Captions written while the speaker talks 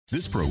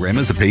This program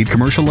is a paid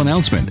commercial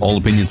announcement. All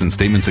opinions and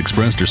statements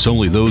expressed are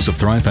solely those of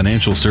Thrive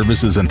Financial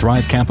Services and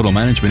Thrive Capital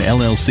Management,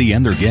 LLC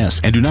and their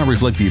guests, and do not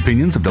reflect the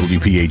opinions of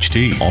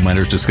WPHT. All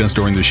matters discussed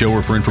during the show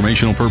are for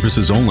informational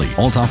purposes only.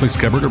 All topics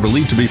covered are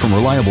believed to be from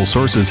reliable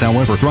sources.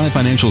 However, Thrive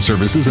Financial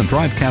Services and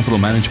Thrive Capital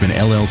Management,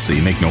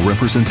 LLC make no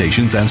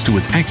representations as to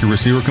its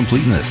accuracy or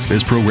completeness.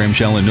 This program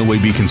shall in no way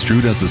be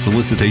construed as a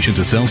solicitation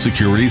to sell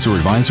securities or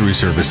advisory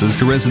services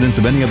to residents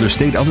of any other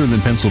state other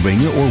than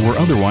Pennsylvania or where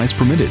otherwise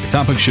permitted.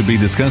 Topics should be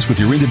discussed with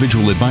your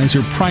individual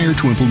advisor prior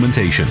to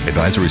implementation.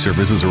 Advisory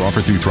services are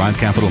offered through Thrive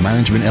Capital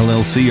Management,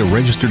 LLC, a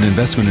registered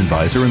investment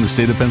advisor in the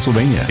state of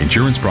Pennsylvania.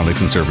 Insurance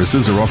products and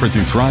services are offered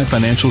through Thrive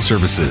Financial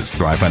Services.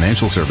 Thrive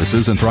Financial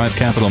Services and Thrive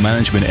Capital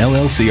Management,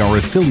 LLC are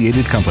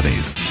affiliated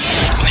companies.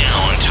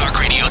 Now on Talk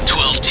Radio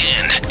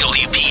 1210,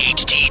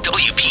 WPHT,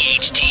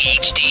 WPHT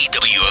HD,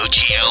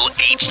 WOGL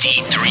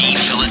HD3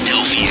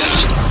 Philadelphia.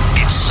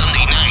 It's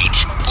Sunday night,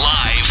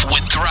 live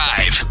with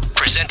Thrive.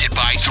 Presented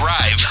by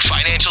Thrive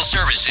Financial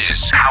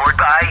Services. Powered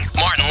by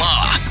Martin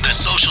Law, the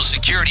Social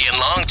Security and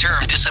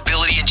Long-Term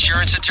Disability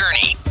Insurance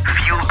Attorney.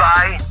 Fueled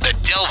by the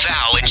Del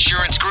Val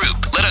Insurance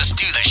Group. Let us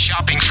do the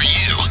shopping for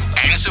you.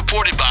 And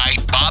supported by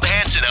Bob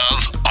Hansen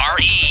of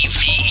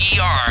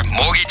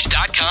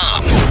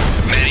REVERMortgage.com.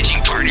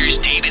 Managing partners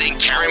David and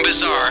Karen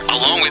Bazar,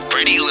 along with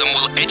Brett Elam,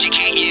 will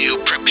educate you,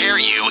 prepare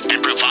you,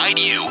 and provide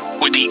you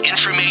with the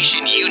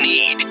information you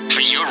need for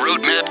your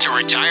roadmap to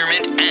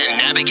retirement and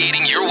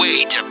navigating your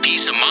way to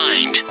peace of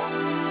mind.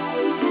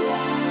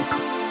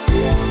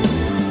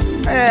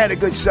 And a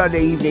good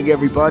Sunday evening,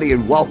 everybody,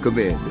 and welcome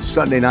in to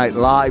Sunday Night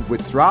Live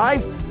with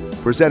Thrive,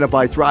 presented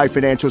by Thrive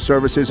Financial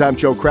Services. I'm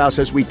Joe Kraus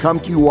as we come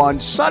to you on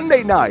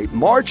Sunday night,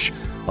 March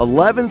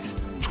 11th,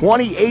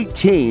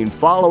 2018,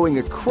 following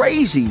a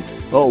crazy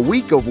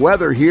week of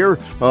weather here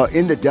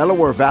in the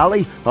Delaware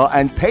Valley.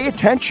 And pay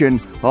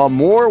attention,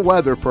 more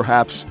weather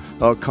perhaps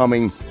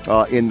coming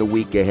in the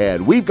week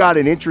ahead. We've got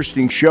an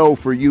interesting show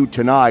for you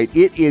tonight.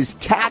 It is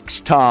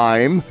tax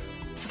time.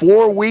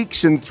 4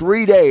 weeks and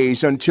 3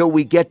 days until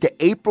we get to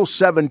April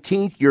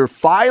 17th, your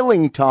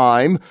filing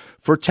time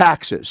for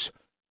taxes.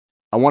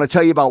 I want to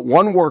tell you about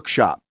one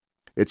workshop.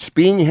 It's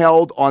being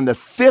held on the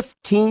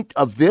 15th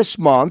of this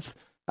month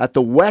at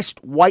the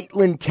West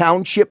Whiteland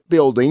Township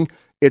Building.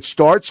 It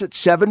starts at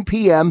 7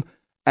 p.m.,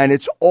 and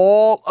it's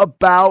all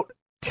about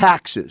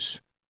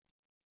taxes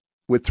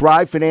with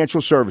Thrive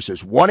Financial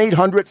Services.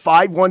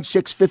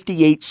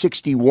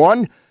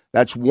 1-800-516-5861.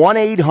 That's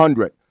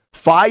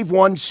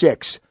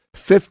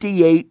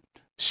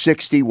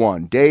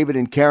 1-800-516-5861. David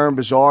and Karen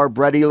Bazar,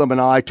 Brett Elam, and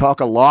I talk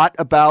a lot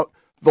about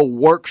the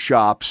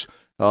workshops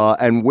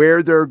and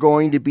where they're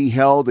going to be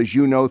held. As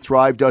you know,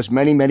 Thrive does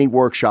many, many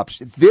workshops.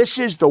 This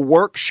is the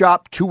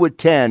workshop to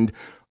attend.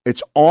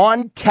 It's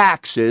on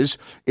taxes.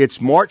 It's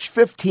March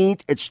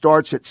 15th. It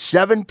starts at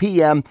 7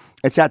 p.m.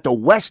 It's at the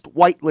West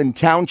Whiteland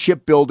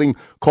Township Building.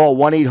 Call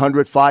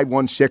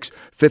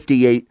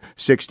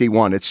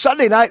 1-800-516-5861. It's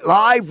Sunday Night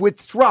Live with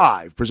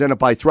Thrive, presented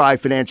by Thrive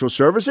Financial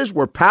Services.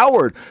 We're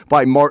powered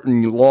by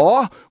Martin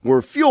Law.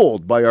 We're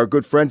fueled by our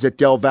good friends at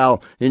Del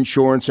Val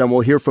Insurance, and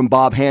we'll hear from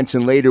Bob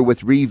Hansen later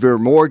with Revere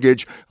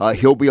Mortgage.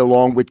 He'll be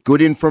along with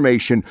good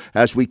information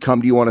as we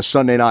come to you on a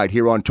Sunday night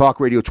here on Talk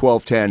Radio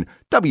 1210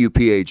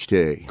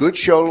 WPHT. Good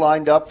show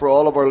lined up for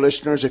all of our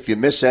listeners. If you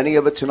miss any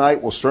of it tonight,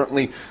 you'll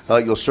certainly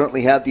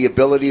have the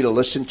ability to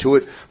listen to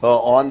it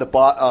on the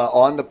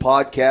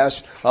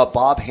podcast.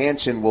 Bob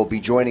Hansen will be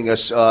joining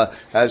us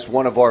as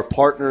one of our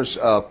partners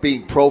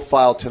being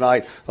profiled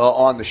tonight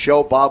on the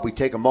show. Bob, we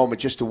take a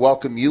moment just to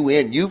welcome you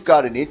in. You've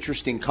got an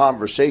interesting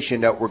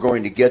conversation that we're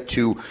going to get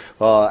to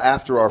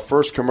after our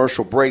first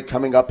commercial break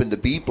coming up in the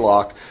B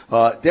block.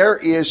 There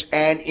is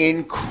an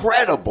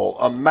incredible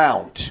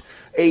amount,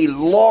 a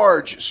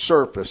large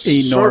surplus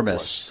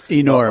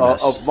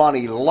of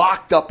money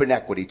locked up in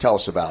equity. Tell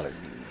us about it.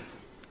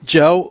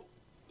 Joe,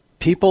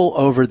 people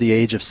over the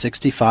age of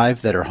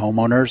 65 that are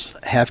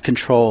homeowners have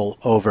control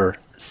over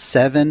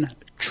 $7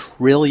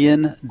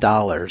 trillion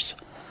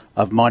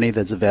of money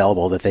that's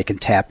available that they can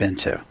tap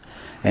into.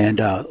 And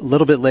a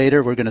little bit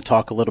later, we're going to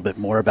talk a little bit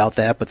more about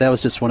that. But that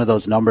was just one of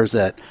those numbers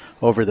that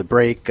over the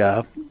break,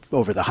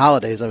 over the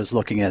holidays, I was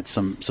looking at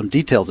some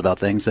details about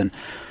things, and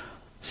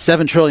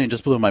 $7 trillion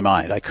just blew my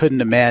mind. I couldn't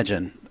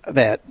imagine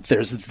that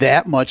there's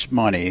that much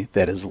money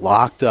that is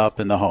locked up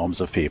in the homes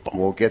of people.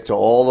 We'll get to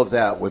all of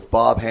that with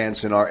Bob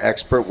Hansen, our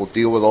expert. We'll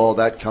deal with all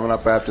that coming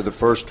up after the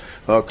first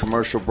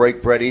commercial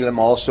break. Brett Elam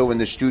also in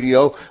the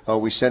studio.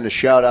 We send a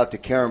shout out to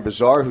Karen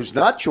Bazar, who's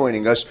not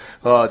joining us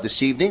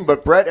this evening.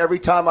 But Brett, every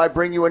time I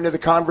bring you into the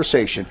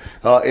conversation,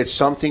 it's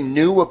something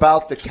new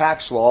about the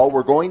tax law.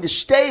 We're going to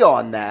stay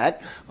on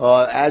that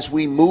as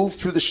we move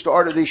through the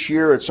start of this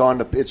year. It's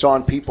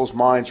on people's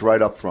minds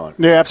right up front.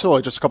 Yeah,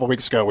 absolutely. Just a couple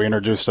weeks ago, we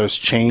introduced those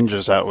changes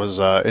changes that was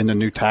in the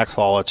new tax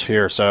law that's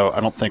here. So I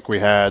don't think we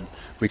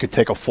could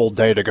take a full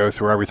day to go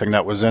through everything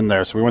that was in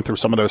there. So we went through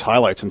some of those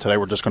highlights, and today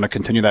we're just going to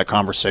continue that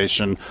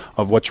conversation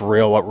of what's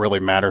real, what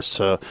really matters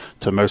to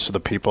most of the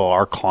people,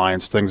 our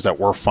clients, things that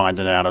we're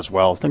finding out as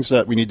well, things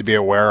that we need to be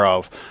aware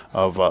of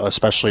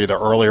especially the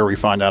earlier we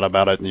find out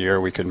about it in the year,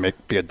 we can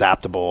be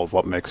adaptable of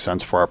what makes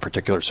sense for our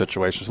particular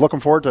situations. Looking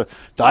forward to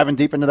diving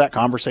deep into that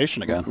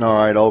conversation again.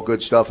 All right, all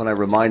good stuff, and I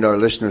remind our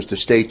listeners to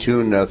stay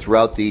tuned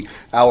throughout the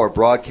hour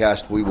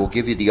broadcast. We will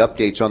give you the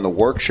updates on the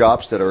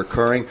workshops that are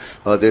occurring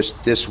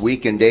this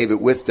week. And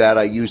David, with that,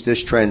 I use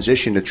this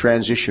transition to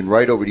transition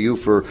right over to you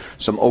for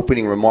some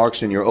opening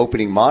remarks in your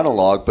opening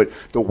monologue. But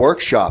the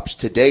workshops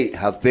to date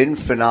have been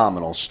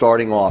phenomenal,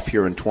 starting off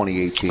here in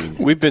 2018.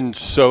 We've been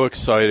so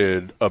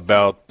excited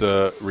about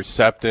the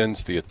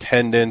receptance, the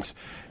attendance,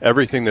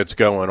 everything that's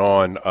going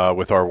on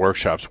with our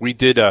workshops. We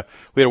had a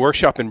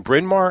workshop in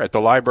Bryn Mawr at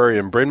the library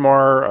in Bryn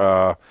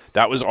Mawr.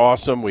 That was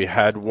awesome. We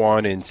had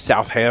one in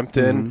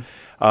Southampton.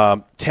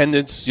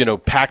 Attendance,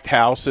 packed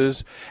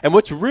houses. And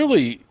what's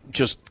really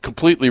just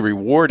completely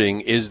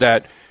rewarding is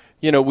that,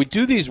 we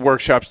do these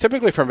workshops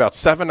typically from about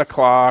 7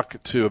 o'clock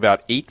to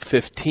about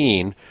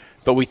 8:15,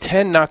 but we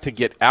tend not to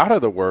get out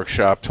of the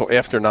workshop till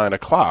after 9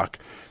 o'clock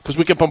because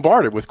we get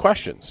bombarded with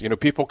questions.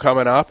 People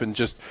coming up and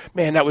just,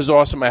 man, that was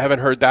awesome. I haven't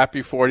heard that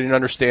before. I didn't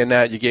understand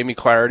that. You gave me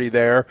clarity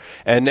there.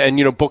 And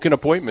booking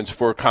appointments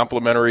for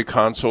complimentary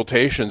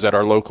consultations at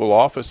our local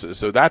offices.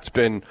 So that's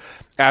been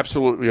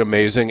absolutely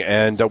amazing.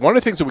 And one of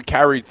the things that we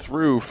carried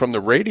through from the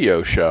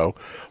radio show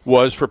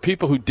was for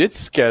people who did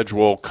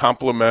schedule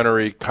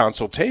complimentary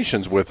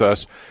consultations with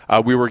us,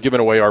 we were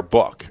giving away our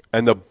book.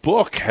 And the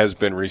book has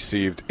been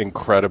received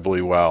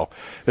incredibly well.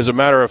 As a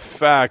matter of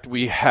fact,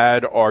 we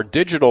had our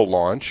digital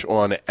launch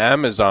on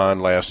Amazon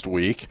last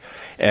week,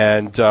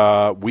 and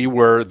we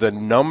were the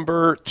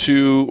number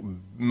 2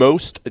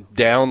 most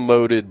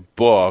downloaded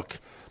book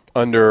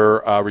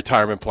under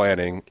retirement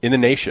planning in the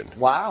nation.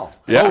 Wow.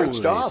 Yeah. Good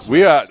stuff.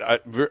 We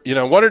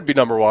wanted to be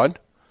number 1,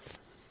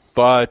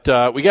 but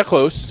we got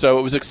close, so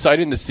it was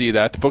exciting to see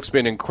that. The book's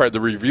been incredible.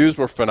 The reviews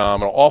were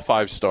phenomenal, all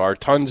 5-star,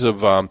 tons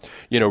of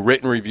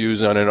written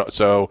reviews on it,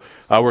 so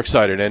we're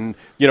excited. And,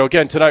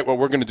 again, tonight what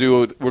we're going to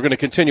do, we're going to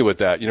continue with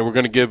that. We're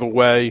going to give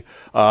away,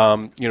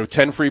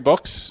 10 free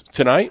books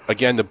tonight.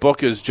 Again, the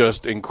book is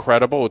just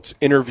incredible. It's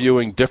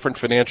interviewing different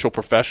financial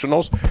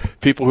professionals.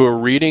 People who are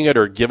reading it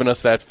are giving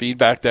us that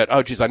feedback that,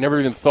 oh, geez, I never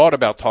even thought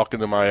about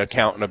talking to my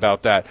accountant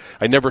about that.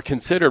 I never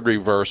considered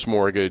reverse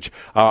mortgage.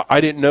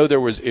 I didn't know there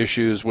was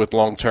issues with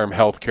long-term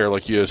health care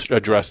like you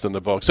addressed in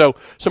the book. So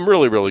some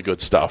really, really good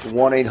stuff.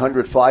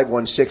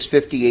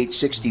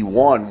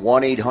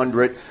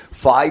 1-800-516-5861.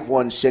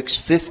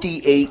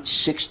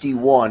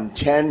 1-800-516-5861.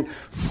 10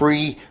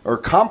 free or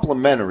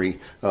complimentary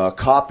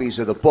copies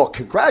of the book.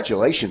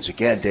 Congratulations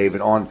again, David,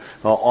 on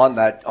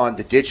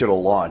the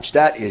digital launch.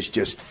 That is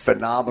just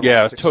phenomenal.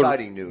 Yeah, it's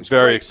exciting news.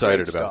 Very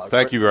excited about it.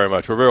 Thank you very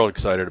much. We're very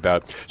excited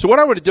about it. So what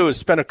I want to do is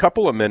spend a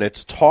couple of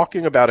minutes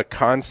talking about a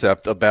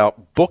concept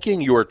about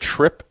booking your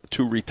trip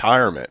to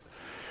retirement.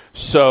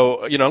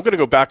 So, I'm going to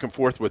go back and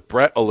forth with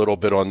Brett a little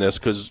bit on this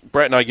because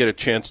Brett and I get a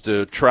chance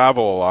to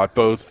travel a lot,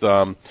 both,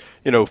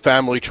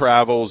 family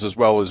travels as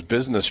well as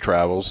business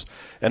travels.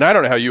 And I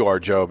don't know how you are,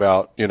 Joe,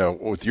 about,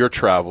 with your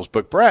travels,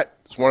 but Brett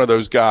is one of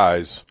those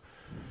guys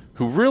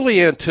who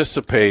really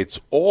anticipates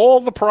all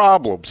the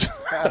problems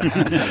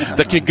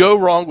that can go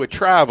wrong with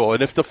travel.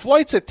 And if the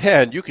flight's at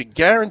 10, you can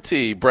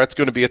guarantee Brett's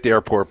going to be at the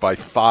airport by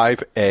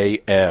 5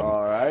 a.m.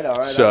 All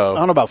right. So, I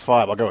don't know about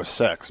 5. I'll go with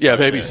 6. Yeah,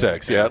 maybe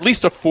 6. Yeah, at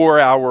least a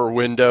 4-hour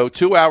window,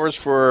 2 hours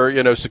for,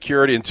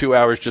 security and 2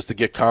 hours just to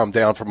get calmed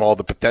down from all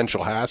the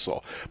potential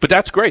hassle. But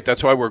that's great.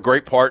 That's why we're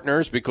great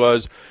partners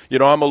because,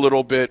 I'm a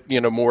little bit,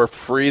 more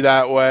free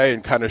that way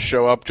and kind of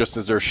show up just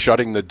as they're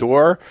shutting the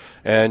door.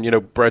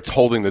 And, Brett's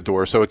holding the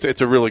door. So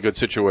it's a really good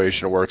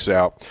situation. It works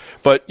out.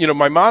 But,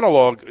 my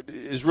monologue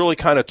is really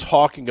kind of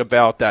talking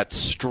about that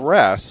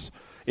stress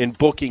in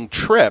booking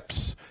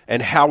trips and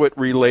how it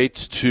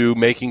relates to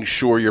making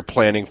sure you're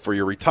planning for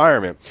your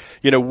retirement.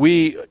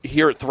 We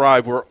here at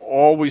Thrive, we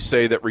always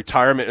say that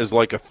retirement is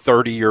like a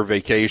 30-year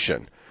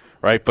vacation,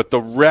 right? But the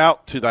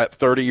route to that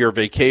 30-year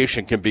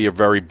vacation can be a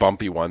very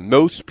bumpy one.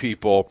 Most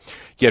people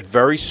get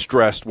very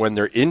stressed when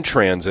they're in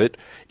transit.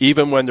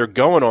 Even when they're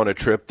going on a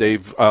trip,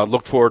 they've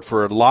looked forward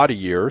for a lot of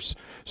years.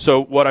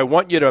 So what I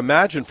want you to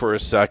imagine for a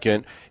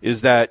second is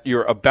that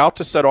you're about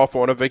to set off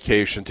on a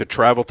vacation to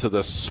travel to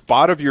the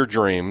spot of your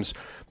dreams.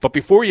 But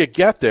before you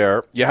get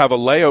there, you have a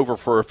layover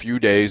for a few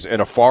days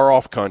in a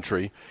far-off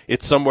country.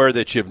 It's somewhere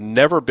that you've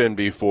never been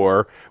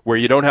before, where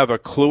you don't have a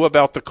clue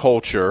about the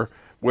culture.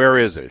 Where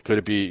is it? Could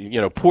it be,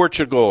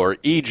 Portugal or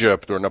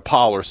Egypt or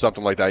Nepal or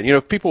something like that?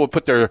 If people would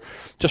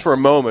just for a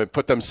moment,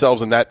 put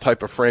themselves in that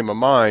type of frame of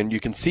mind, you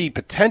can see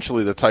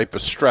potentially the type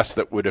of stress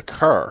that would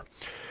occur.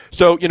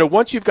 So,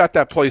 once you've got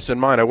that place in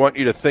mind, I want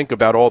you to think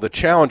about all the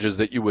challenges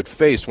that you would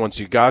face once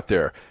you got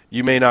there.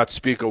 You may not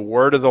speak a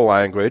word of the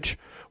language.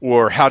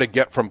 or how to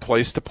get from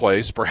place to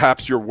place.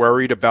 Perhaps you're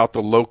worried about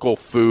the local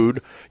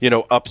food,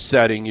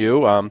 upsetting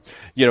you.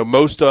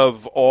 Most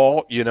of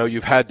all,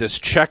 you've had this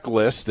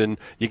checklist, and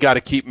you got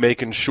to keep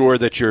making sure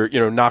that you're,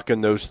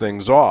 knocking those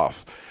things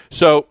off.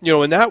 So,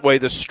 in that way,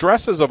 the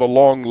stresses of a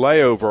long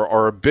layover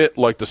are a bit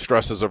like the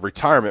stresses of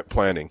retirement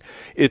planning.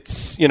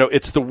 It's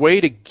the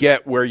way to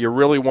get where you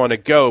really want to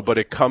go, but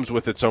it comes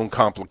with its own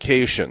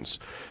complications.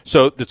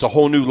 So it's a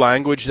whole new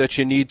language that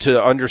you need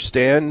to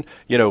understand.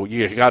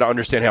 You got to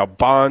understand how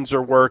bonds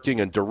are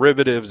working and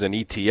derivatives and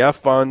ETF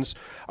funds.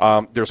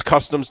 There's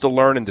customs to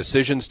learn and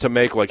decisions to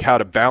make, like how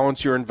to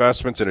balance your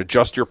investments and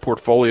adjust your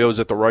portfolios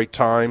at the right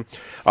time.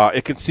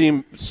 It can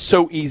seem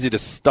so easy to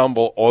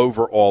stumble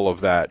over all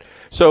of that.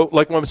 So,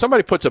 like when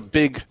somebody puts a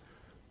big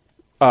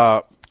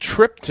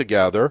trip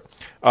together,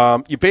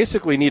 you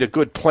basically need a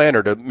good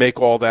planner to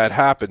make all that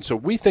happen. So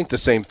we think the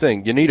same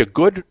thing. You need a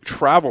good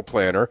travel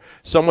planner,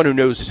 someone who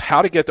knows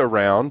how to get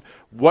around,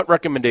 what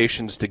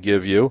recommendations to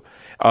give you,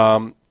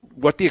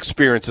 what the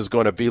experience is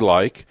going to be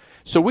like.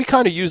 So we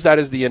kind of use that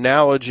as the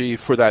analogy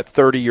for that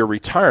 30-year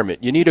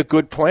retirement. You need a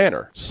good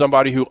planner,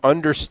 somebody who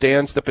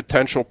understands the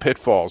potential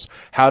pitfalls,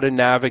 how to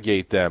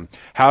navigate them,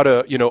 how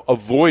to,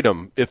 avoid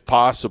them if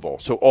possible.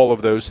 So all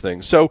of those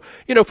things. So,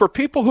 for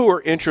people who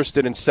are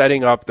interested in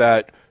setting up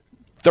that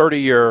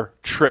 30-year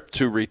trip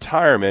to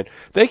retirement,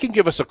 they can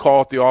give us a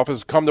call at the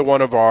office, come to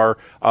one of our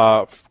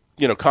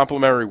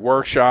complimentary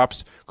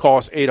workshops. Call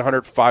us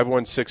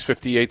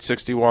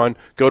 800-516-5861.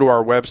 Go to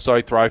our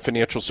website,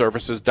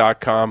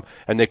 thrivefinancialservices.com,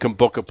 and they can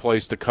book a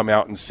place to come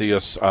out and see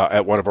us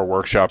at one of our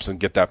workshops and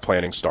get that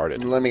planning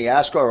started. Let me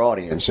ask our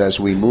audience, as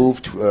we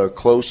move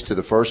close to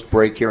the first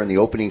break here in the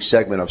opening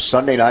segment of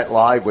Sunday Night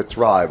Live with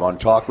Thrive on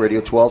Talk Radio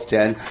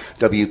 1210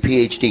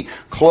 WPHT,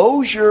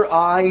 close your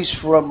eyes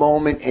for a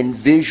moment and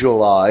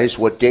visualize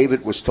what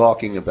David was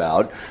talking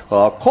about.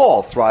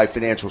 Call Thrive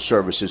Financial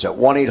Services at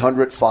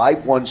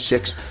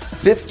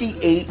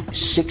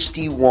 1-800-516-5861.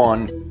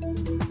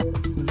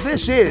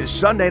 This is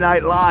Sunday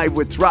Night Live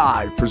with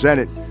Thrive,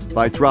 presented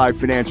by Thrive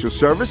Financial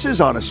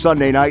Services on a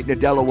Sunday night in the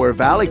Delaware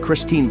Valley.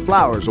 Christine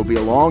Flowers will be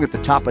along at the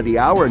top of the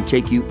hour and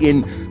take you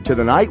into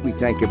the night. We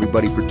thank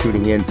everybody for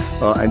tuning in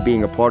and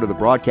being a part of the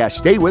broadcast.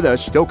 Stay with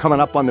us. Still coming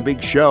up on the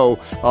big show,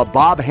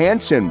 Bob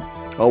Hanson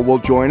will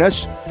join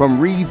us from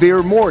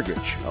Revere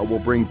Mortgage. We'll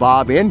bring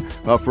Bob in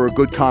for a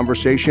good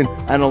conversation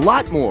and a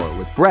lot more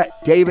with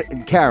Brett, David,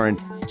 and Karen.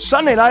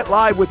 Sunday Night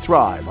Live with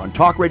Thrive on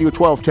Talk Radio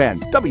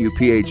 1210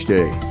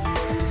 WPHT.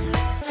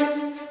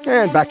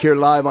 And back here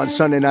live on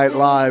Sunday Night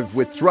Live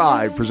with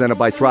Thrive, presented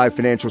by Thrive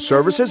Financial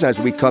Services, as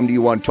we come to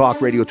you on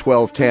Talk Radio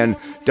 1210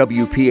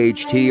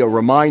 WPHT. A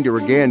reminder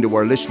again to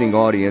our listening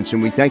audience,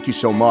 and we thank you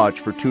so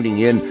much for tuning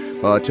in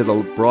to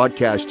the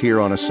broadcast here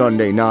on a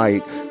Sunday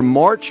night.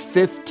 March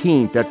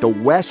 15th at the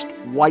West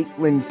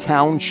Whiteland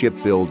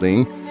Township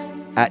Building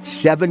at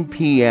 7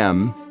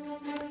 p.m.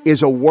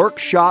 is a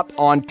workshop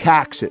on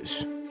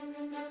taxes.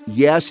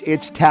 Yes,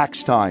 it's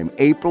tax time.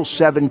 April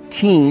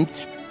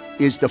 17th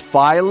is the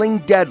filing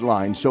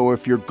deadline. So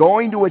if you're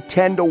going to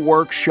attend a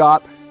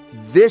workshop,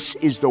 this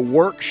is the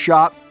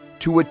workshop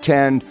to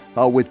attend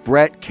with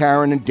Brett,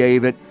 Karen, and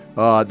David.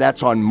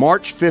 That's on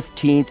March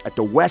 15th at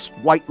the West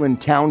Whiteland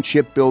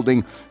Township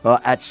Building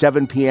at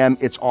 7 p.m.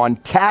 It's on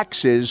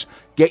taxes.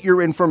 Get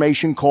your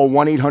information. Call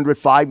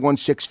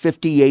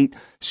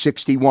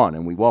 1-800-516-5861.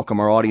 And we welcome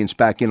our audience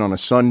back in on a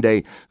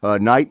Sunday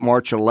night,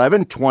 March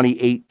 11,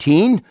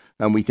 2018.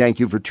 And we thank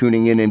you for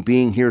tuning in and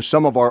being here.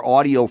 Some of our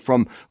audio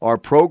from our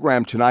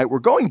program tonight. We're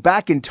going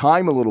back in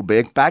time a little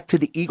bit, back to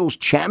the Eagles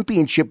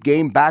championship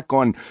game back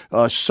on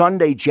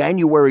Sunday,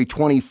 January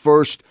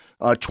 21st.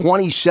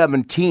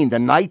 2017, the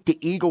night the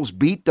Eagles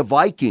beat the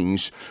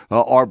Vikings.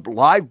 Our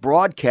live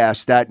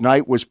broadcast that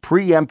night was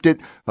preempted,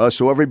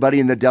 so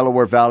everybody in the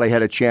Delaware Valley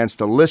had a chance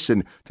to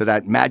listen to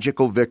that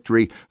magical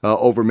victory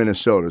over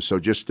Minnesota. So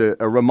just a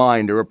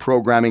reminder, a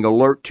programming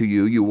alert to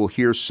you. You will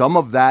hear some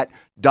of that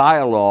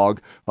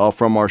dialogue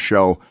from our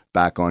show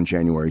back on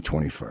January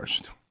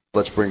 21st.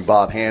 Let's bring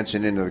Bob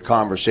Hanson into the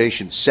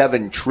conversation.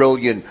 $7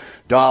 trillion,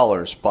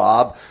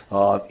 Bob,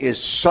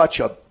 is such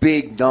a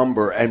big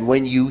number. And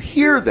when you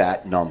hear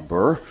that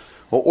number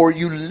or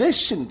you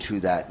listen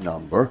to that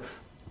number,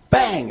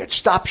 bang, it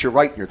stops you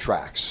right in your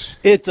tracks.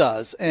 It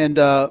does. And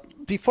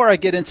before I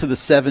get into the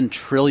 $7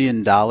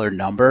 trillion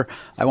number,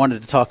 I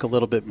wanted to talk a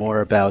little bit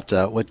more about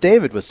what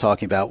David was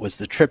talking about was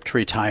the trip to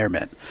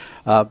retirement.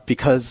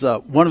 Because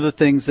one of the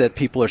things that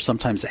people are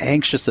sometimes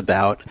anxious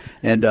about,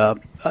 and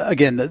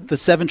again, the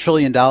 $7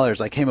 trillion,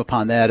 I came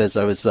upon that as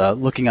I was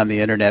looking on the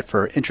internet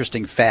for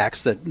interesting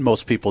facts that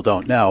most people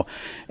don't know.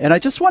 And I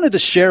just wanted to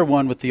share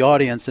one with the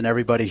audience and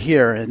everybody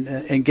here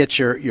and get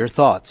your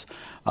thoughts.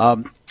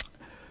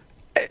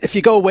 If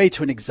you go away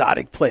to an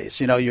exotic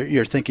place,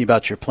 you're thinking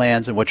about your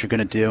plans and what you're going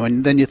to do,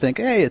 and then you think,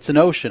 hey, it's an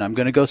ocean, I'm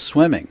going to go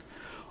swimming.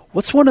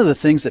 What's one of the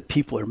things that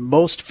people are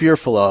most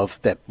fearful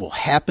of that will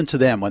happen to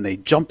them when they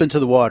jump into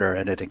the water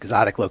at an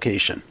exotic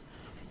location?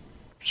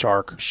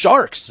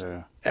 Sharks.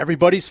 Yeah.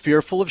 Everybody's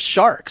fearful of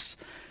sharks.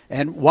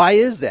 And why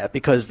is that?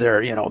 Because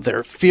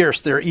they're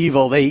fierce, they're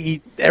evil, they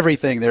eat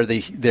everything. They're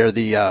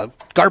the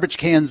garbage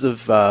cans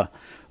of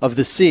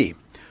the sea.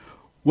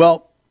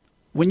 Well,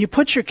 when you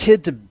put your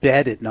kid to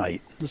bed at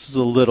night, this is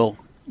a little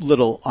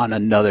on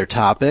another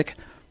topic.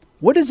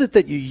 What is it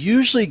that you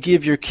usually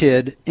give your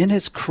kid in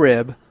his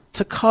crib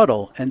to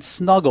cuddle and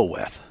snuggle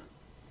with?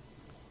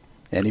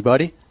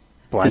 Anybody?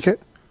 Blanket? His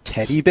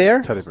teddy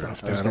bear?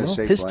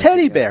 His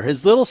teddy bear,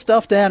 his little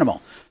stuffed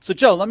animal. So,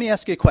 Joe, let me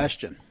ask you a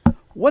question.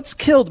 What's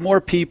killed more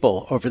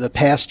people over the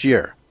past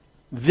year?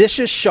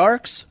 Vicious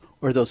sharks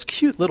or those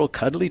cute little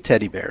cuddly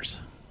teddy bears?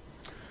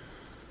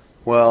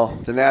 Well,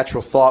 the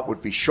natural thought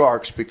would be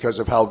sharks because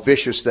of how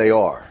vicious they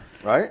are,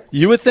 right?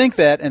 You would think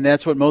that, and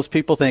that's what most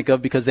people think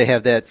of because they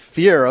have that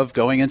fear of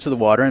going into the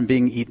water and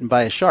being eaten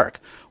by a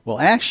shark. Well,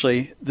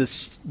 actually,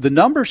 the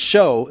numbers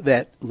show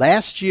that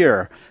last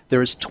year there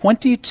was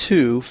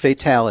 22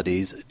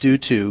 fatalities due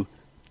to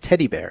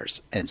teddy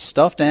bears and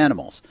stuffed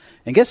animals.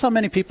 And guess how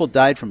many people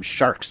died from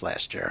sharks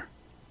last year?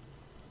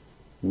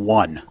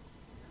 1.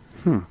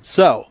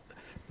 So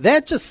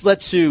that just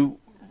lets you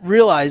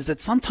realize that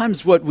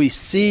sometimes what we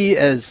see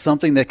as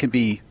something that can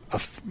be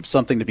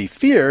something to be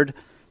feared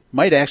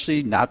might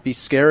actually not be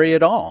scary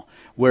at all,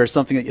 where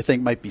something that you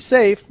think might be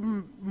safe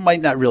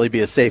might not really be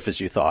as safe as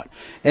you thought.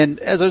 And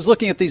as I was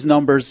looking at these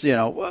numbers,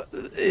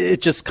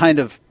 it just kind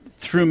of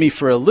threw me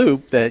for a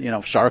loop that,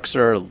 sharks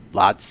are a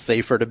lot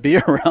safer to be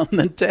around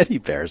than teddy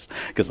bears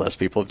because less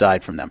people have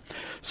died from them.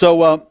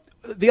 So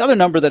the other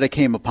number that I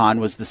came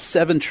upon was the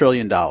 $7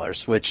 trillion,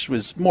 which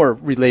was more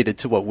related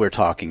to what we're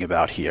talking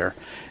about here.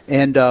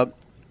 And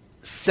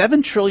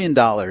 $7 trillion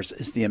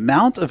is the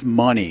amount of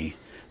money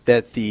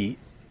that the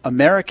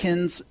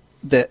Americans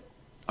that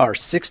are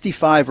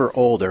 65 or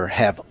older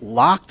have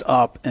locked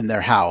up in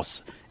their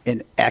house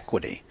in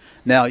equity.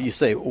 Now, you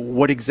say,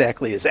 what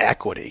exactly is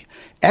equity?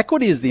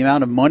 Equity is the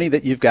amount of money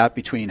that you've got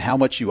between how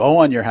much you owe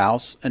on your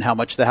house and how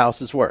much the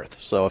house is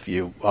worth. So if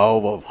you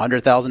owe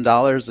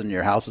 $100,000 and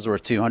your house is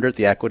worth $200,000,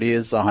 the equity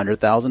is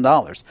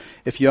 $100,000.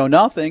 If you owe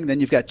nothing, then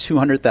you've got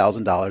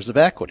 $200,000 of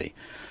equity.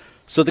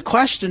 So the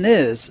question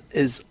is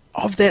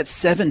of that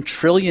 $7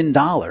 trillion,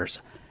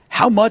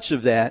 how much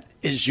of that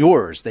is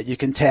yours that you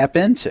can tap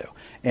into?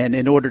 And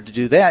in order to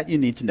do that, you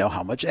need to know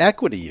how much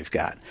equity you've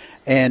got.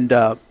 And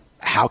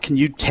how can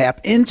you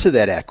tap into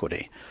that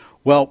equity?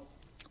 Well,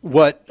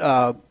 what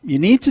you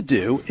need to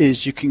do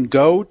is you can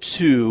go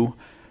to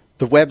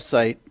the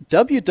website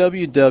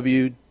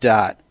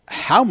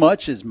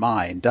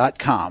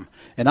www.howmuchismine.com.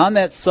 And on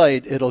that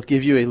site, it'll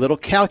give you a little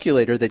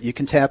calculator that you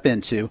can tap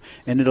into,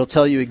 and it'll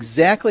tell you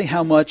exactly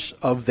how much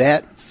of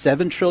that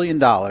 $7 trillion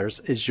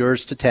is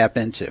yours to tap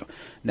into.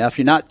 Now, if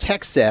you're not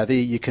tech savvy,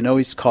 you can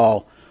always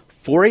call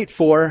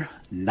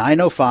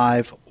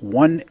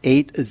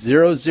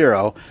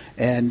 484-905-1800,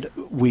 and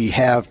we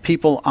have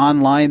people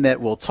online that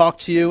will talk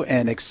to you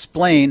and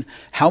explain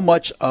how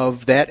much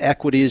of that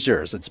equity is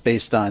yours. It's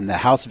based on the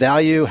house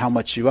value, how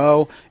much you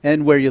owe,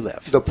 and where you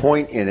live. The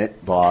point in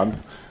it, Bob,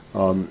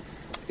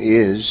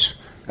 is,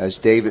 as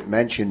David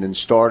mentioned and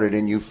started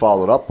and you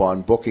followed up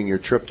on, booking your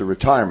trip to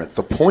retirement.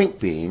 The point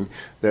being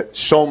that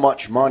so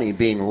much money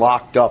being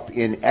locked up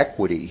in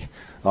equity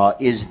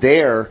is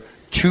there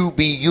to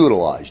be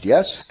utilized,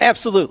 yes?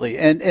 Absolutely.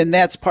 And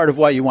that's part of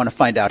why you want to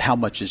find out how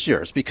much is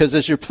yours. Because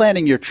as you're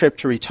planning your trip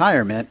to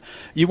retirement,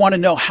 you want to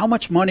know how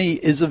much money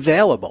is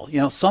available.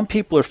 Some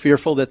people are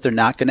fearful that they're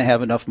not going to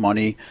have enough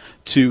money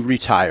to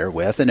retire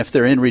with. And if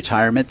they're in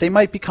retirement, they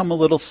might become a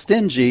little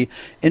stingy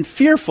and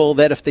fearful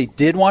that if they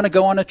did want to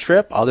go on a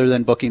trip, other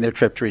than booking their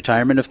trip to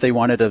retirement, if they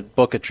wanted to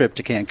book a trip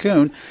to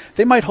Cancun,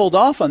 they might hold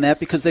off on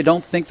that because they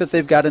don't think that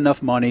they've got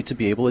enough money to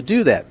be able to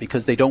do that,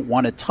 because they don't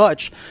want to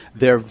touch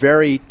their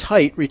very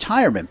tight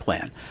retirement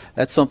plan.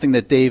 That's something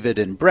that David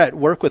and Brett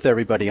work with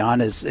everybody on,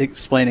 is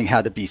explaining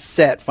how to be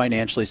set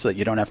financially so that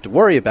you don't have to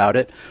worry about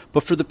it.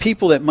 But for the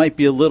people that might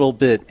be a little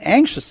bit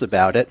anxious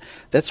about it,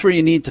 that's where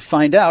you need to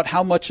find out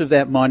how much of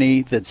that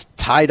money that's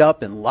tied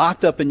up and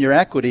locked up in your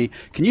equity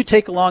can you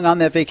take along on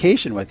that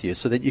vacation with you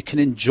so that you can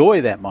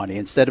enjoy that money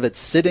instead of it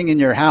sitting in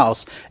your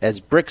house as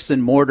bricks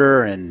and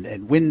mortar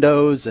and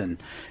windows and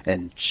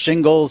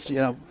shingles.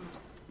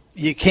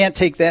 You can't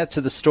take that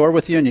to the store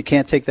with you, and you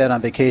can't take that on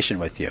vacation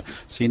with you.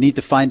 So you need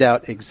to find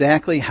out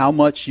exactly how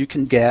much you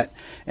can get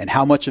and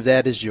how much of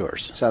that is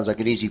yours. Sounds like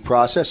an easy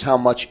process.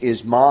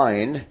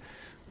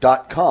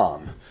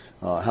 Howmuchismine.com.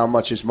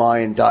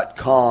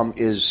 Howmuchismine.com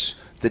is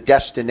the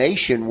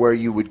destination where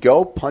you would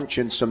go, punch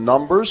in some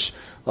numbers,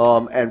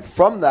 and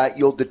from that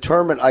you'll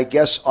determine, I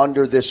guess,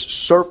 under this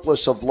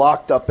surplus of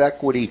locked up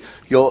equity,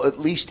 you'll at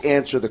least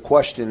answer the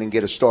question and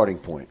get a starting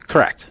point.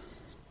 Correct.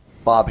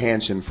 Bob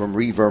Hansen from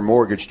Rever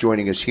Mortgage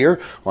joining us here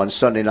on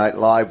Sunday Night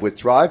Live with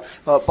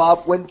Thrive.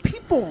 Bob, when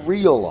people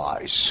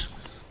realize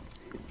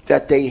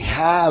that they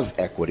have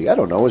equity, I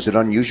don't know, is it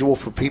unusual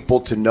for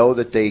people to know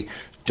that they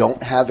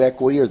don't have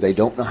equity or they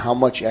don't know how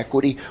much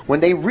equity. When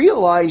they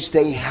realize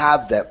they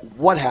have that,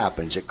 what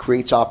happens? It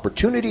creates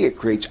opportunity. It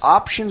creates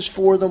options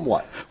for them.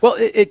 What? Well,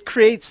 it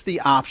creates the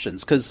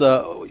options because,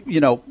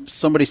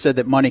 somebody said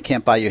that money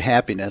can't buy you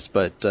happiness,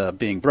 but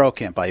being broke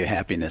can't buy you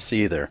happiness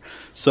either.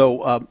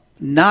 So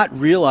not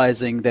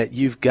realizing that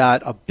you've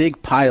got a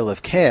big pile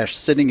of cash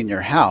sitting in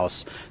your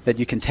house that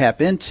you can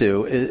tap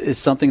into is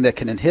something that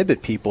can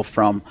inhibit people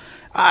from,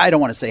 I don't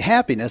want to say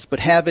happiness, but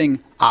having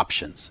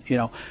options.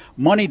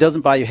 Money doesn't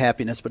buy you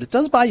happiness, but it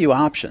does buy you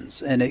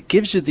options, and it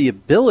gives you the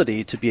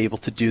ability to be able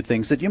to do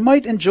things that you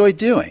might enjoy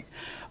doing.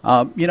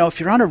 If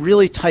you're on a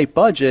really tight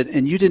budget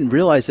and you didn't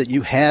realize that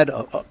you had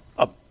a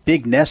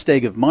big nest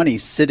egg of money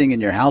sitting in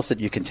your house that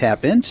you can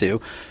tap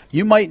into,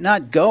 you might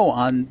not go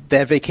on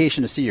that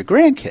vacation to see your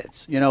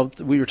grandkids.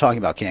 We were talking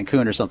about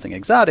Cancun or something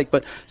exotic,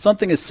 but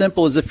something as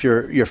simple as if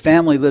your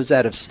family lives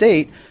out of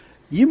state,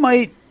 you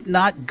might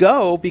not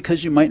go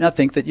because you might not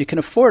think that you can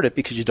afford it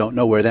because you don't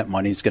know where that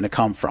money is going to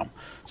come from.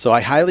 So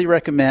I highly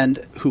recommend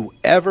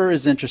whoever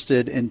is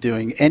interested in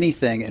doing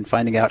anything and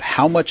finding out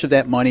how much of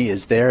that money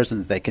is theirs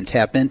and that they can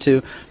tap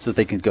into so that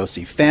they can go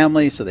see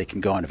family, so they can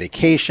go on a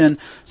vacation,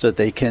 so that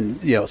they can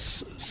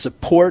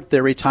support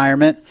their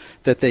retirement,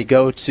 that they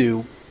go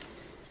to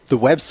the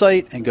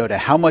website and go to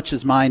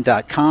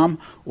howmuchismine.com,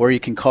 or you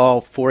can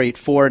call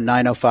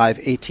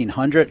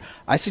 484-905-1800.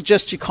 I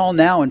suggest you call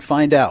now and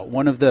find out.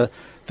 One of the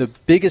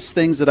biggest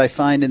things that I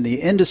find in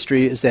the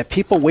industry is that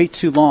people wait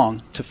too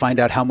long to find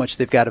out how much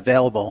they've got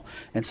available.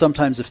 And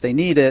sometimes if they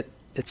need it,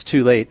 it's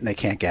too late and they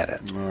can't get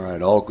it. All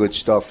right, all good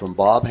stuff from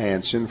Bob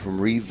Hanson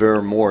from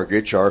Revere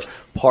Mortgage, our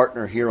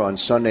partner here on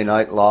Sunday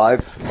Night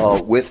Live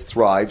with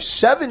Thrive.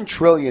 $7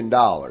 trillion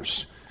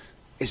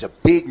is a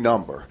big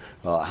number.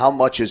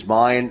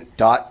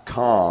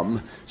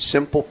 Howmuchismine.com.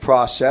 Simple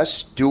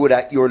process. Do it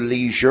at your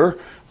leisure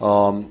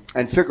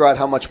and figure out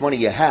how much money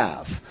you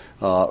have.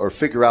 Or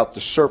figure out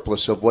the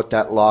surplus of what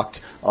that locked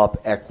up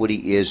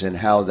equity is and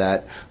how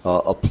that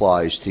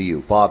applies to you.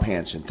 Bob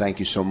Hanson, thank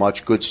you so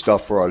much. Good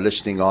stuff for our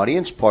listening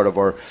audience. Part of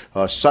our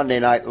Sunday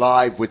Night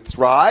Live with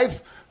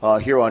Thrive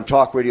here on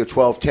Talk Radio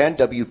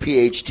 1210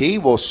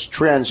 WPHT. We'll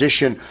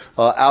transition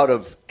out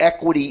of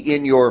equity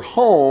in your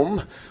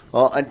home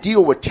and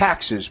deal with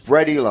taxes.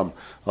 Brett Elam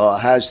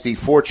has the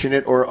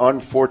fortunate or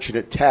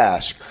unfortunate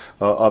task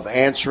of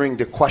answering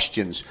the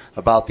questions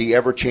about the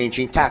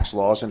ever-changing tax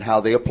laws and how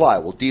they apply.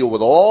 We'll deal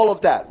with all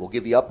of that. We'll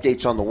give you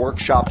updates on the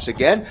workshops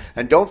again.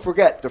 And don't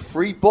forget, the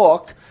free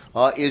book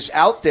is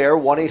out there,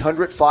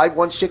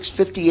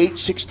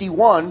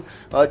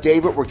 1-800-516-5861.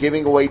 David, we're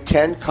giving away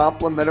 10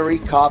 complimentary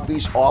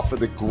copies off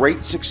of the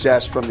great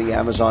success from the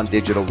Amazon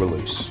digital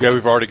release. Yeah,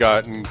 we've already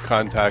gotten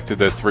contacted.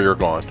 The 3 are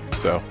gone,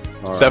 so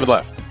 7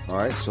 left. All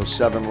right, so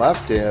 7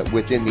 left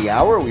within the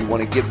hour. We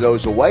want to give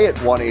those away at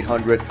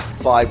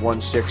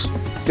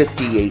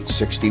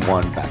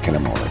 1-800-516-5861. Back in a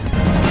moment.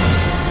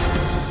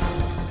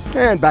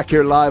 And back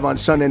here live on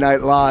Sunday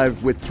Night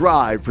Live with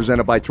Thrive,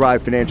 presented by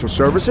Thrive Financial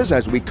Services,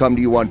 as we come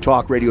to you on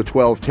Talk Radio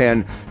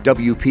 1210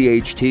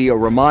 WPHT. A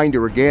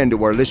reminder again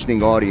to our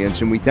listening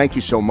audience, and we thank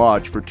you so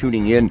much for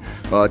tuning in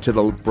to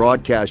the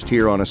broadcast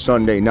here on a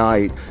Sunday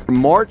night.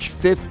 March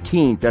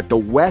 15th at the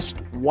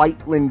West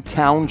Whiteland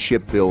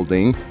Township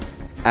Building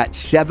at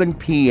 7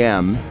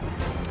 p.m.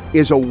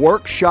 is a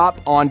workshop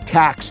on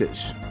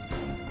taxes.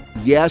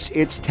 Yes,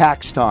 it's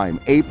tax time.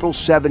 April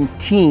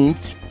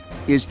 17th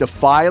is the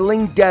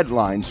filing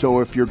deadline. So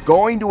if you're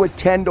going to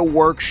attend a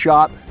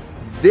workshop,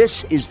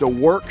 this is the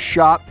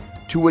workshop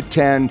to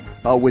attend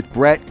with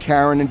Brett,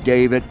 Karen, and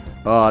David.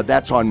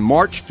 That's on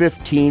March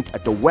 15th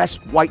at the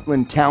West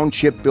Whiteland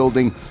Township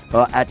Building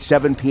at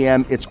 7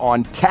 p.m. It's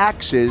on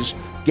taxes.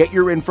 Get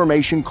your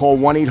information. Call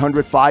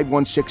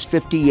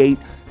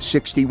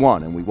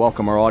 1-800-516-5861. And we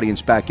welcome our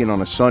audience back in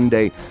on a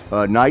Sunday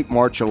night,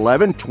 March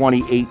 11,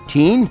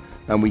 2018.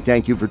 And we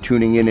thank you for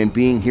tuning in and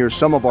being here.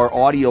 Some of our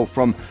audio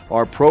from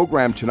our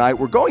program tonight.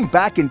 We're going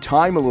back in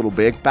time a little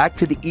bit, back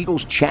to the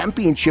Eagles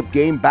championship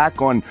game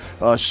back on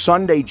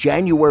Sunday,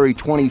 January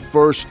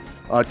 21st.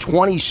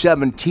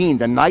 2017,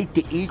 the night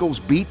the Eagles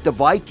beat the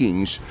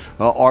Vikings.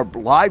 Our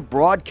live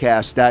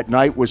broadcast that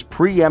night was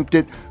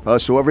preempted,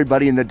 so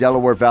everybody in the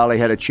Delaware Valley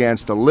had a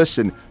chance to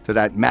listen to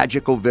that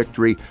magical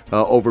victory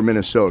over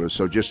Minnesota.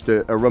 So just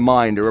a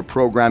reminder, a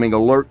programming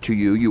alert to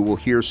you. You will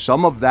hear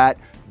some of that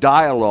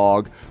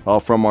dialogue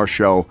from our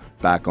show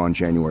back on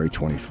January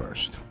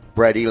 21st.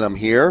 Brett Elam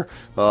here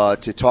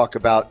to talk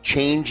about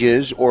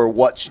changes or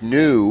what's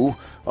new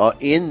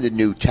in the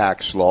new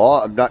tax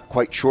law. I'm not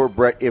quite sure,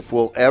 Brett, if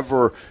we'll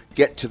ever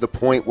get to the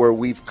point where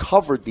we've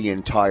covered the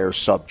entire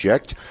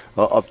subject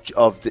of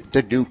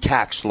the new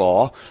tax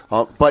law,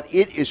 but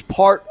it is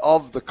part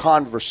of the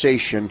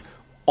conversation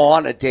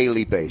on a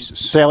daily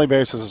basis. Daily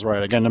basis is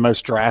right. Again, the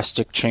most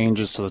drastic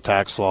changes to the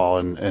tax law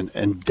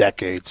in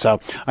decades. So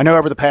I know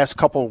over the past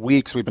couple of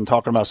weeks we've been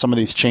talking about some of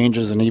these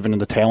changes, and even in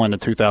the tail end of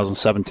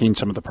 2017,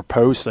 some of the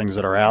proposed things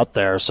that are out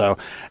there. So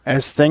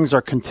as things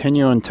are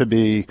continuing to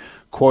be,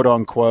 quote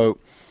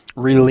unquote,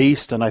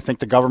 released, and I think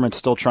the government's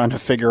still trying to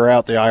figure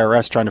out, the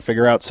IRS trying to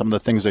figure out some of the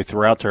things they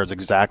threw out there is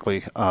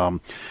exactly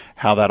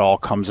how that all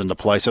comes into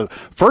play. So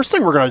first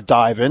thing we're going to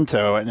dive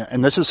into,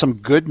 and this is some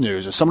good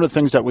news, is some of the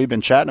things that we've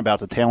been chatting about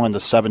the tail end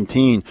of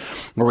 17,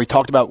 where we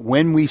talked about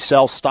when we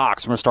sell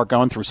stocks. We're going to start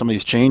going through some of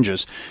these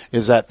changes,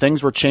 is that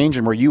things were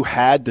changing where you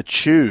had to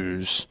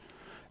choose,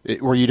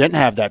 where you didn't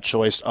have that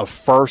choice of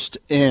first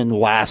in,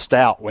 last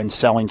out when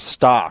selling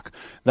stock.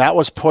 That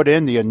was put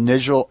in the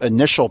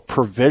initial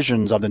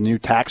provisions of the new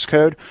tax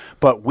code,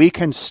 but we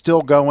can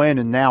still go in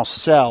and now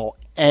sell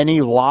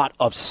any lot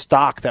of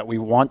stock that we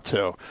want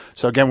to.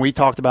 So again, we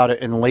talked about it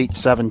in late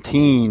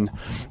 17,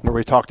 where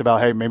we talked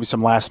about, hey, maybe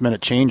some last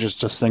minute changes,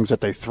 just things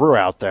that they threw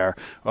out there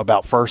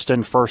about first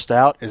in, first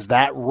out, is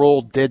that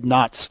rule did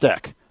not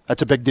stick.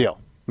 That's a big deal.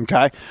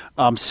 Okay.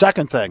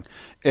 Second thing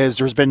is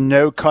there's been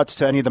no cuts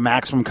to any of the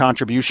maximum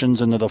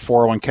contributions into the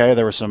 401k.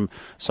 There were some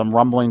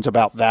rumblings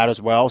about that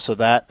as well. So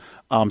that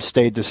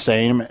stayed the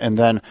same. And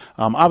then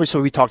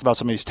obviously we talked about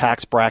some of these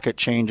tax bracket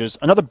changes.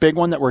 Another big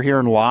one that we're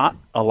hearing a lot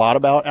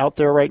about out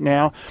there right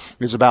now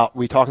is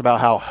we talked about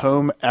how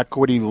home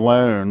equity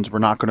loans, we're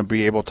not going to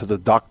be able to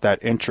deduct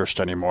that interest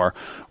anymore.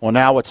 Well,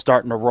 now what's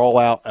starting to roll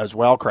out as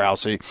well,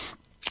 Krause,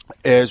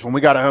 is when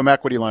we got a home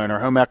equity loan or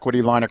home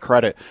equity line of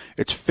credit,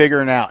 it's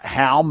figuring out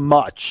how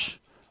much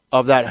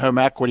of that home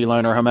equity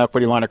loan or home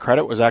equity line of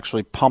credit was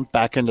actually pumped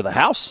back into the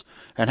house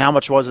and how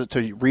much was it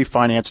to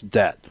refinance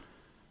debt.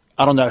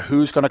 I don't know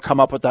who's going to come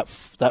up with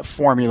that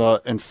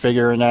formula and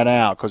figuring that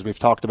out, because we've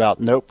talked about,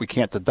 nope, we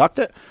can't deduct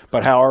it.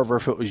 But however,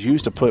 if it was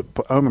used to put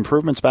home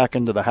improvements back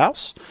into the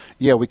house,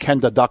 yeah, we can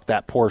deduct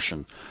that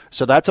portion.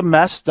 So that's a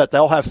mess that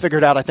they'll have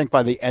figured out, I think,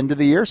 by the end of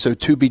the year. So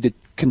to be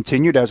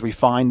continued as we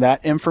find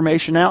that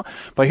information out.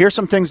 But here's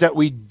some things that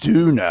we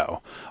do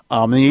know.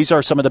 And these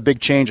are some of the big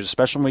changes,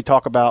 especially when we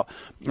talk about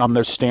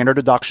those standard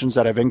deductions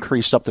that have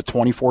increased up to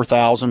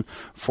 $24,000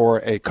 for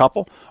a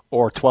couple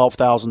or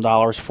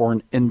 $12,000 for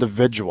an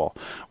individual,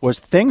 was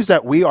things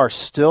that we are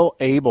still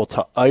able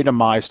to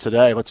itemize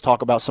today. Let's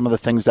talk about some of the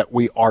things that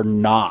we are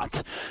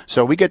not.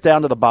 So we get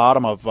down to the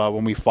bottom of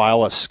when we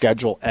file a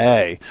Schedule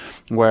A,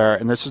 where,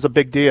 and this is a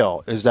big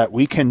deal, is that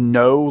we can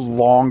no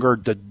longer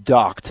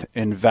deduct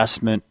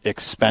investment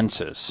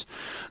expenses.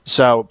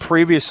 So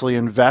previously,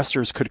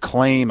 investors could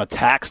claim a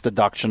tax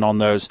deduction on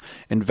those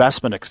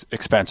investment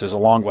expenses,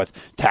 along with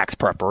tax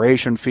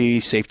preparation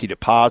fees, safety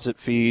deposit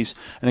fees,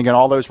 and again,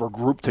 all those were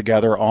grouped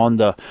together on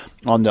the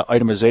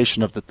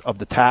itemization of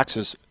the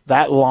taxes.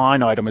 That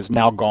line item is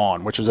now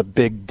gone, which is a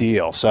big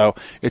deal. So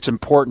it's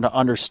important to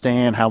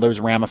understand how those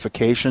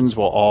ramifications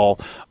will all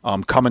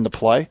come into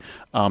play,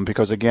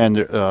 because again,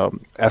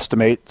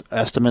 estimates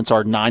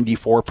are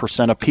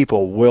 94% of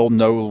people will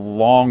no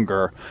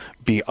longer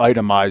be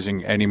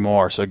itemizing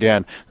anymore. So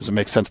again, does it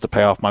make sense to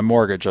pay off my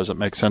mortgage? Does it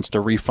make sense to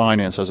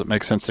refinance? Does it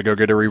make sense to go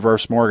get a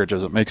reverse mortgage?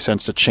 Does it make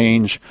sense to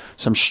change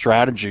some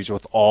strategies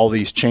with all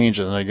these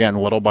changes? And again,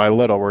 little by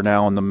little, we're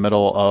now in the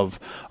middle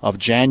of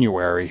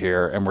January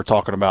here, and we're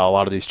talking about a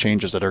lot of these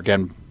changes that are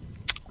again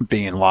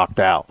being locked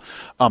out.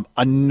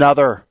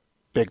 Another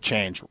big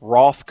change,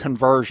 Roth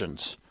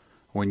conversions.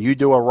 When you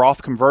do a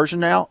Roth conversion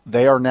now,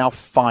 they are now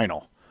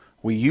final.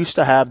 We used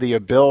to have the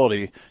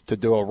ability to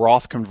do a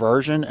Roth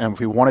conversion, and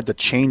if we wanted to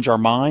change our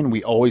mind,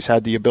 we always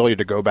had the ability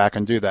to go back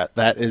and do that.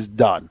 That is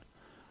done.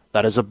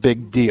 That is a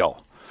big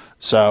deal.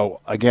 So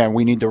again,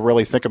 we need to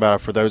really think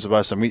about it for those of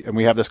us, and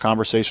we have this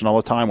conversation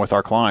all the time with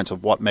our clients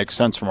of what makes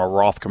sense from a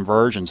Roth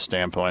conversion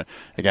standpoint.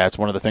 Again, it's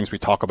one of the things we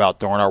talk about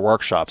during our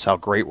workshops. How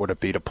great would it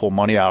be to pull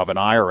money out of an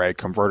IRA,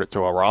 convert it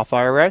to a Roth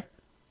IRA,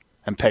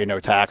 and pay no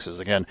taxes?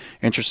 Again,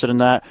 interested in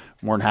that,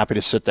 more than happy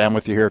to sit down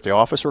with you here at the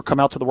office or come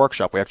out to the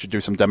workshop. We actually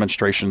do some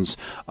demonstrations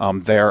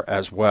there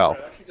as well.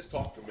 Actually, just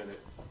talk a minute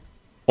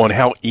on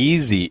how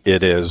easy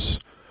it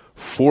is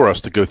for us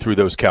to go through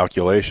those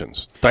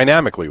calculations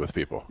dynamically with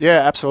people. Yeah,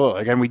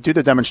 absolutely. Again, we do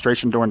the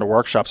demonstration during the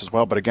workshops as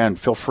well, but again,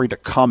 feel free to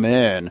come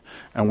in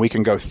and we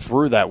can go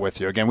through that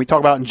with you. Again, we talk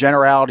about in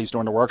generalities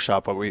during the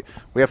workshop, but we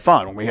have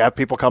fun. When we have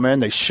people come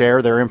in, they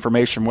share their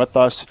information with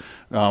us.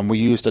 We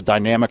use the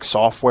dynamic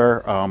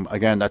software.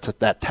 Again, that's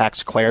that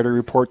tax clarity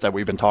report that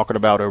we've been talking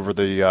about over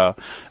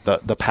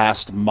the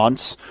past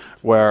months,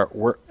 where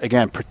we're,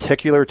 again,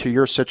 particular to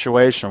your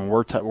situation,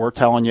 we're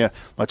telling you,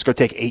 let's go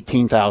take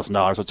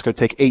 $18,000. Let's go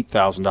take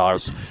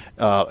 $8,000.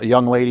 A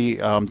young lady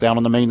down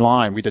on the main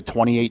line, we did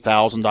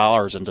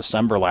 $28,000 in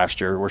December last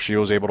year, where she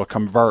was able to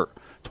convert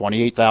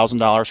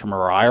 $28,000 from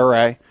her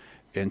IRA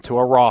into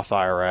a Roth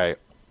IRA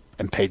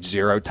and paid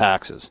zero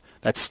taxes.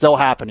 That's still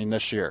happening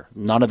this year.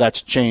 None of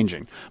that's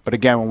changing. But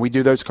again, when we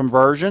do those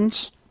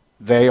conversions,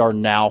 they are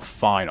now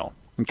final.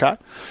 Okay.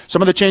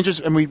 Some of the changes,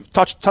 and we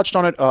touched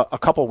on it a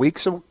couple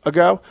weeks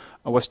ago,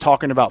 I was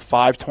talking about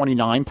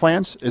 529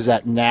 plans, is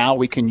that now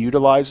we can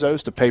utilize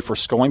those to pay for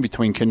schooling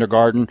between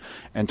kindergarten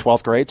and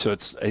 12th grade. So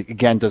it's,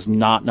 again, does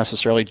not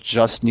necessarily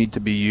just need to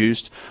be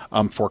used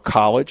for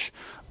college.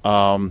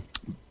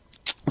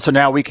 So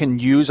now we can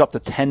use up to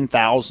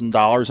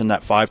 $10,000 in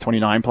that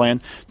 529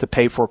 plan to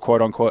pay for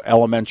quote-unquote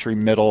elementary,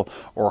 middle,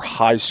 or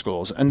high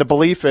schools. And the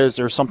belief is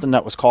there's something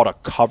that was called a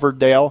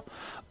Coverdale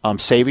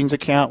savings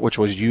account, which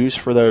was used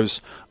for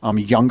those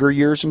younger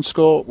years in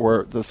school,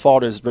 where the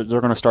thought is that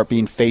they're going to start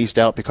being phased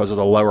out because of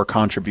the lower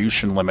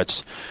contribution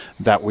limits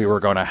that we were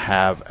going to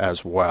have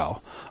as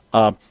well.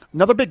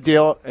 Another big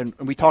deal, and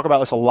we talk about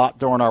this a lot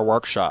during our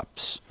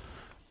workshops,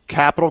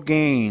 capital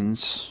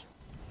gains.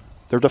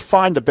 They're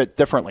defined a bit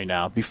differently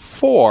now.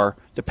 Before,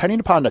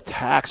 depending upon the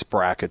tax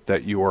bracket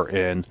that you were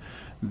in,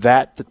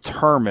 that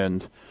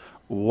determined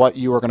what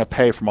you were going to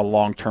pay from a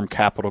long-term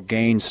capital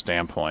gains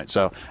standpoint.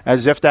 So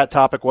as if that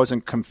topic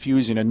wasn't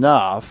confusing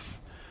enough,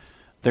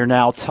 they're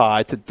now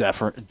tied to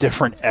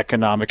different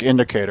economic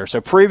indicators. So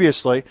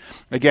previously,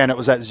 again, it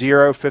was at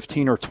 0,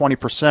 15, or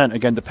 20%,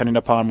 again, depending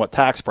upon what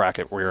tax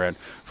bracket we were in.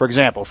 For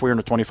example, if we were in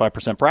a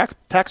 25%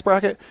 tax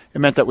bracket, it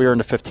meant that we were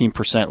in a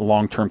 15%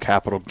 long-term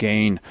capital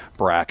gain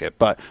bracket.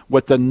 But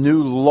with the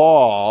new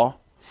law,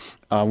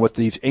 with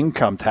these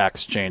income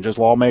tax changes,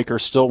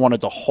 lawmakers still wanted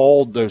to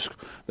hold those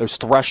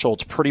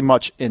thresholds pretty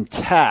much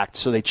intact,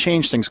 so they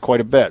changed things quite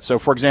a bit. So,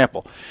 for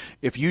example,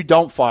 if you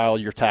don't file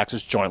your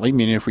taxes jointly,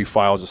 meaning if we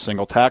file as a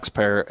single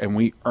taxpayer and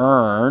we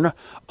earn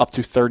up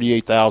to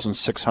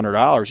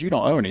 $38,600, you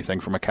don't owe anything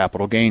from a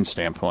capital gains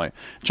standpoint.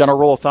 General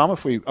rule of thumb,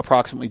 if we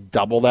approximately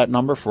double that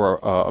number for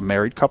a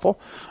married couple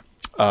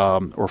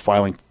or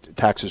filing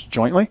taxes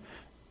jointly,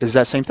 is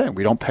that same thing.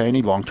 We don't pay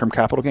any long-term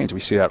capital gains. We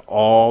see that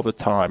all the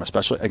time,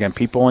 especially, again,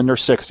 people in their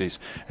 60s.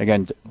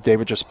 Again,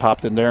 David just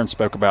popped in there and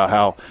spoke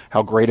about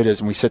how great it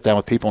is when we sit down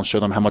with people and show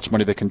them how much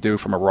money they can do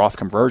from a Roth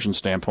conversion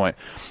standpoint.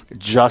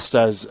 Just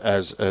as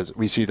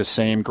we see the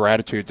same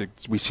gratitude,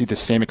 we see the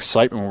same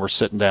excitement when we're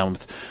sitting down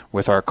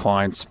with our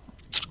clients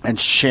and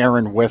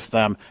sharing with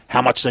them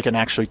how much they can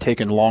actually take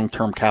in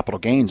long-term capital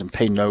gains and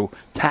pay no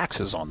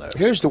taxes on those.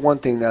 Here's the one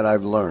thing that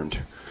I've learned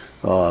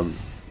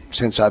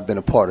since I've been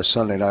a part of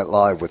Sunday Night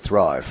Live with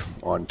Thrive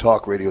on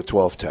Talk Radio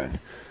 1210.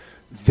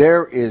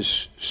 There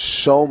is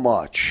so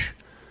much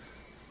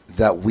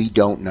that we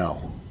don't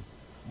know.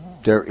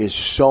 There is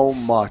so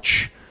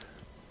much,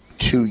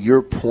 to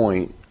your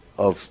point,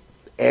 of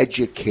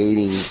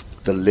educating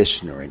the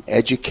listener and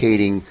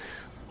educating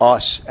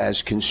us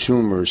as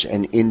consumers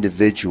and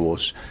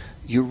individuals.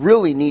 You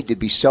really need to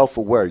be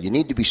self-aware. You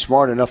need to be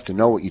smart enough to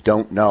know what you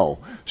don't know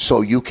so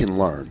you can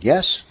learn.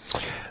 Yes?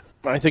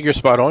 I think you're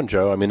spot on,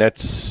 Joe. I mean,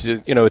 that's,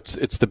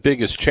 it's the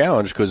biggest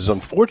challenge because,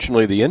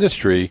 unfortunately, the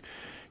industry,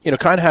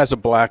 kind of has a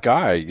black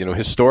eye.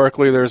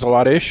 Historically, there's a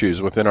lot of issues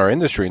within our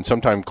industry and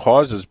sometimes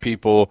causes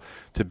people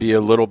to be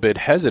a little bit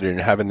hesitant in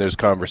having those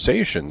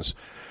conversations.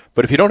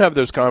 But if you don't have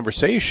those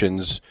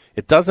conversations,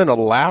 it doesn't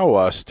allow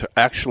us to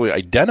actually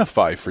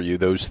identify for you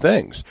those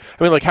things.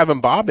 I mean, like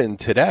having Bob in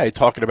today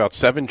talking about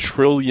 $7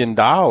 trillion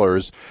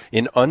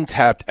in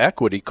untapped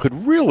equity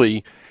could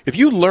really, if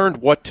you learned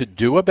what to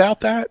do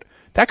about that,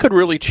 that could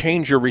really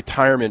change your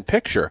retirement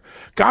picture.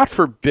 God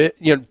forbid,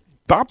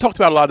 Bob talked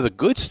about a lot of the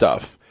good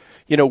stuff.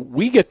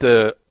 We get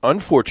the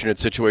unfortunate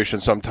situation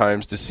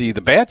sometimes to see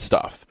the bad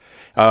stuff.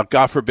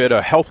 God forbid,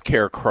 a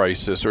healthcare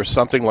crisis or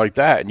something like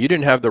that, and you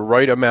didn't have the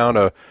right amount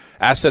of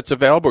assets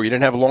available, or you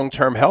didn't have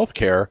long-term health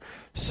care,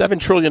 $7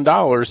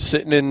 trillion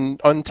sitting in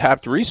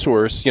untapped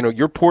resource,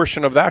 your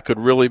portion of that could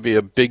really be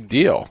a big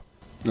deal.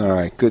 All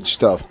right, good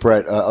stuff,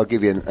 Brett. I'll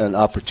give you an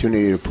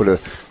opportunity to put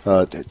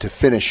to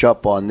finish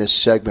up on this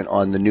segment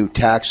on the new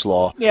tax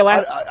law. Yeah,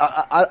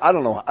 I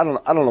don't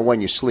know when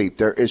you sleep.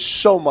 There is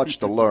so much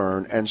to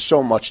learn and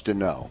so much to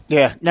know.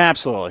 Yeah,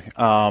 absolutely.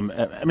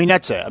 I mean,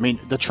 that's it. I mean,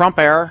 the Trump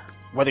era,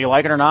 whether you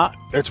like it or not,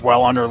 it's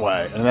well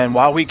underway. And then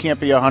while we can't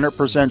be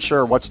 100%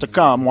 sure what's to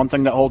come, one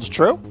thing that holds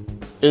true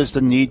is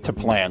the need to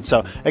plan.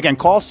 So, again,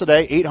 call us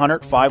today,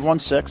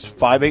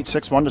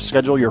 800-516-5861 to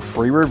schedule your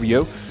free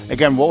review.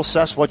 Again, we'll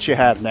assess what you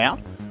have now,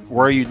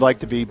 where you'd like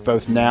to be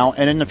both now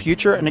and in the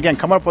future. And, again,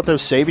 come up with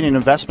those saving and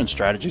investment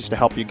strategies to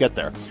help you get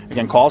there.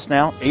 Again, call us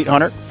now,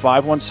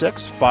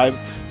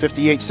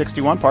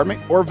 800-516-5861,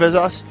 or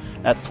visit us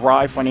at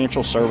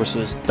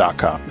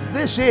thrivefinancialservices.com.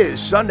 This is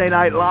Sunday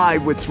Night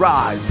Live with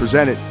Thrive,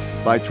 presented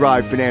by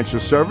Thrive Financial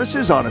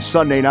Services on a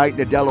Sunday night in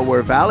the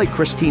Delaware Valley.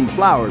 Christine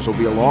Flowers will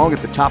be along at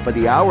the top of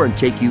the hour and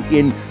take you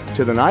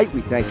into the night.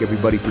 We thank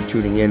everybody for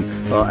tuning in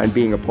and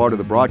being a part of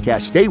the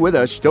broadcast. Stay with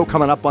us. Still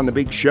coming up on the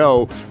big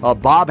show,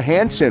 Bob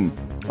Hanson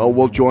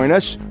will join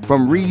us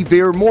from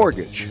Revere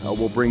Mortgage.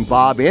 We'll bring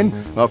Bob in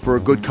for a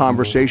good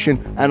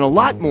conversation and a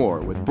lot more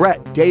with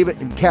Brett, David,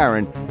 and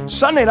Karen.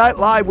 Sunday Night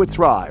Live with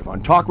Thrive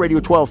on Talk Radio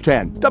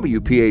 1210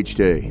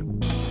 WPHT.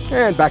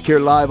 And back here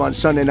live on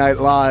Sunday Night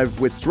Live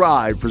with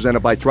Thrive,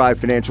 presented by Thrive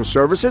Financial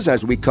Services,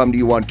 as we come to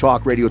you on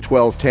Talk Radio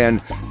 1210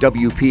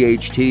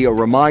 WPHT. A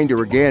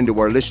reminder again to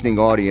our listening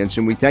audience,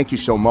 and we thank you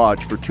so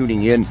much for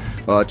tuning in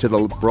to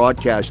the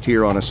broadcast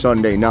here on a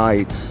Sunday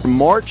night.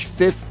 March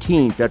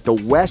 15th at the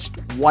West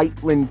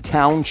Whiteland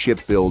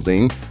Township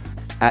Building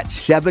at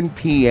 7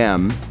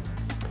 p.m.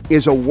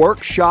 is a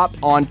workshop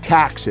on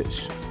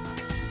taxes.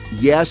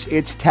 Yes,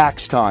 it's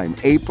tax time.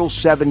 April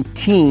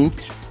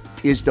 17th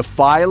is the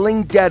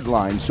filing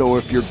deadline. So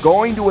if you're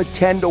going to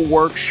attend a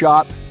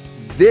workshop,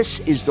 this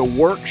is the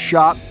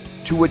workshop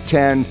to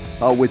attend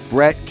with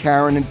Brett,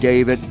 Karen, and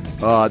David.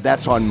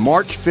 That's on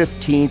March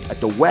 15th at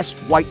the West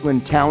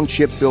Whiteland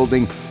Township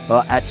Building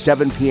at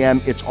 7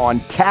 p.m. It's on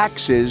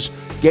taxes.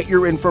 Get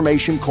your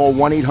information. Call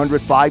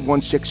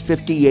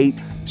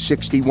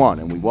 1-800-516-5861.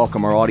 And we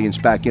welcome our audience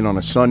back in on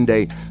a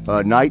Sunday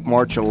night,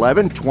 March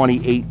 11,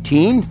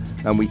 2018.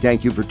 And we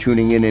thank you for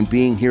tuning in and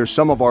being here.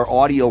 Some of our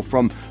audio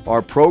from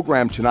our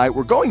program tonight.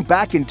 We're going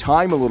back in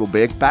time a little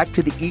bit, back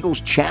to the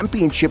Eagles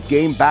championship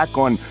game back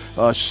on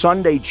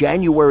Sunday,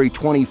 January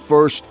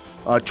 21st.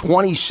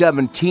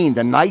 2017,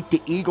 the night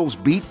the Eagles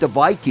beat the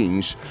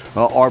Vikings.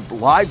 Our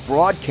live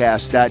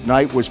broadcast that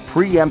night was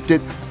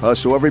preempted,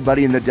 so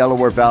everybody in the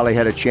Delaware Valley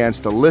had a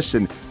chance to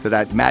listen to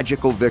that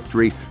magical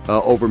victory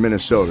over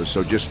Minnesota.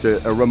 So just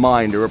a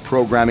reminder, a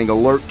programming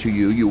alert to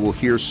you. You will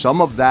hear some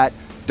of that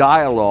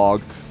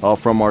dialogue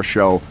from our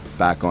show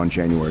back on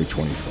January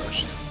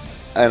 21st.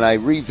 And I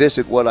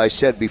revisit what I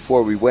said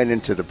before we went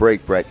into the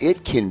break, Brett.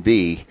 It can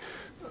be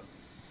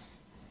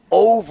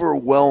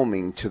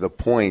overwhelming to the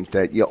point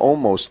that you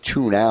almost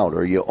tune out,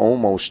 or you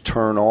almost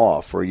turn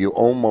off, or you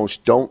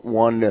almost don't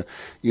want to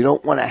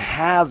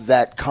have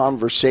that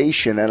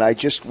conversation. And I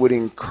just would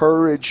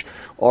encourage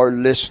our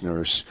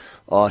listeners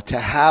to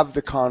have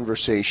the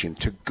conversation,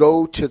 to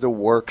go to the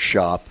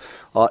workshop.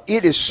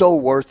 It is so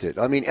worth it.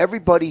 I mean,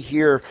 everybody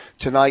here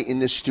tonight in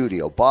this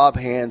studio, Bob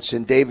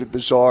Hansen, David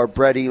Bazaar,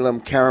 Brett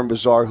Elam, Karen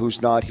Bazaar,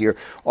 who's not here,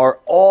 are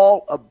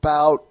all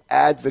about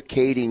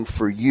advocating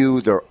for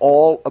you. They're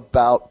all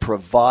about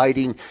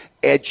providing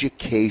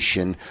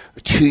education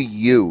to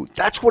you.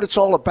 That's what it's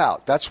all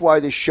about. That's why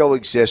this show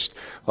exists.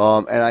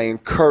 And I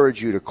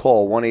encourage you to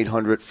call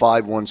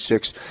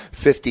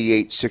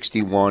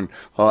 1-800-516-5861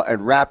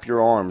 and wrap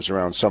your arms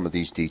around some of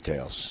these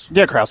details.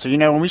 Yeah, Krause,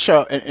 when we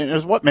show, and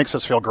it's what makes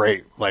us feel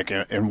great, like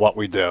in what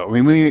we do. I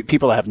mean, we meet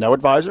people that have no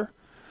advisor.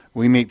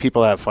 We meet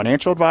people that have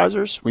financial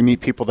advisors. We meet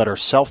people that are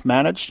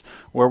self-managed,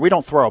 where we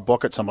don't throw a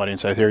book at somebody and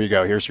say, here you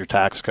go, here's your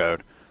tax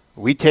code.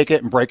 We take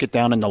it and break it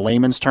down into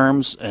layman's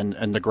terms, and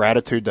the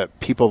gratitude that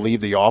people leave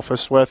the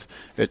office with,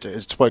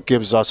 it's what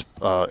gives us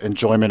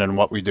enjoyment in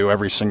what we do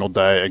every single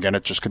day. Again,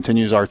 it just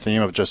continues our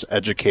theme of just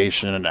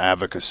education and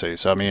advocacy.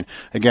 So, I mean,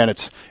 again,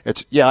 it's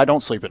I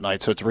don't sleep at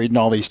night, so it's reading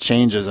all these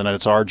changes, and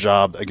it's our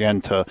job,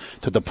 again, to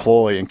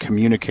deploy and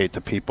communicate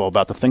to people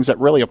about the things that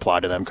really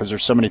apply to them, because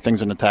there's so many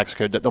things in the tax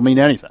code that don't mean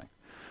anything.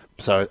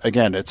 So,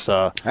 again, it's...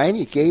 And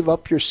you gave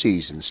up your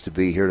seasons to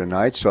be here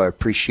tonight, so I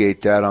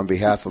appreciate that on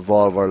behalf of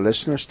all of our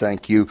listeners.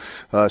 Thank you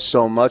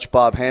so much.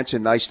 Bob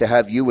Hansen, nice to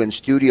have you in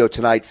studio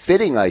tonight.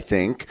 Fitting, I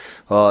think,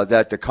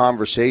 that the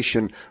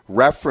conversation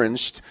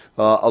referenced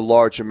a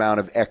large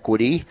amount of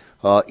equity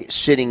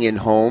sitting in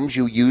homes.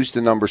 You used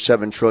the number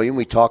 $7 trillion.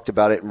 We talked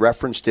about it and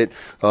referenced it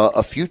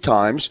a few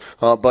times.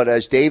 But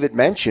as David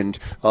mentioned,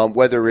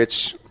 whether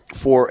it's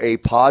for a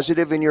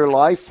positive in your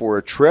life, for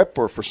a trip,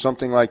 or for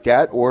something like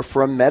that, or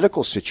for a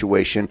medical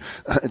situation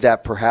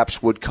that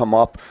perhaps would come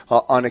up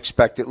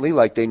unexpectedly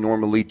like they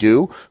normally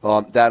do,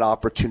 that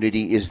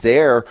opportunity is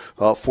there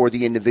for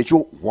the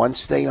individual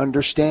once they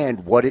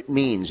understand what it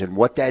means and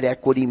what that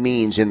equity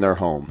means in their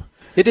home.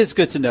 It is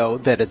good to know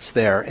that it's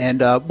there.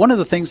 And one of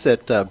the things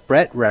that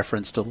Brett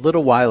referenced a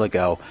little while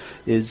ago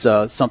is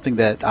something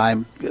that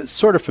I'm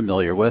sort of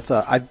familiar with.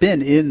 I've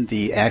been in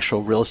the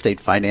actual real estate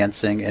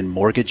financing and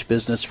mortgage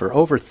business for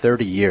over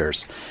 30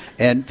 years.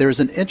 And there's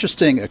an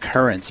interesting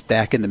occurrence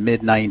back in the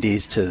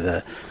mid-'90s to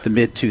the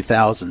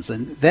mid-2000s.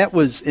 And that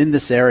was in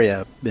this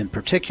area in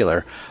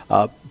particular.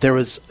 There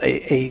was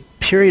a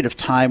period of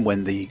time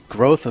when the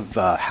growth of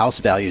house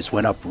values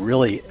went up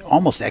really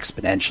almost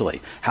exponentially.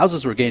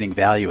 Houses were gaining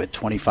value at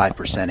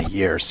 25% a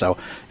year. So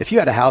if you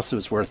had a house that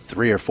was worth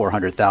 $300,000 or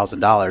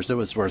 $400,000, it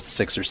was worth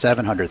 $600,000 or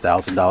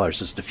 $700,000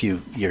 just a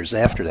few years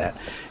after that.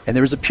 And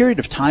there was a period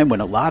of time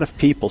when a lot of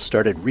people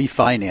started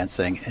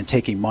refinancing and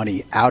taking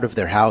money out of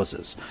their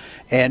houses.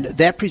 And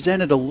that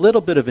presented a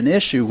little bit of an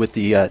issue with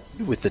the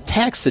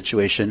tax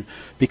situation,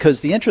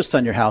 because the interest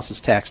on your house is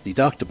tax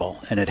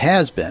deductible, and it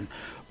has been.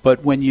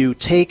 But when you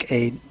take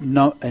an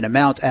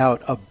amount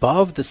out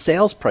above the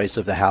sales price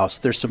of the house,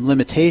 there's some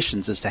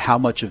limitations as to how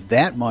much of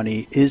that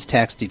money is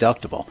tax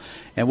deductible.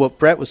 And what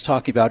Brett was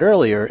talking about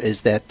earlier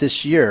is that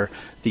this year,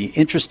 the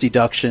interest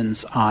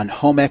deductions on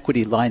home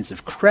equity lines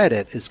of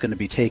credit is going to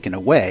be taken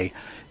away,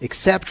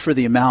 except for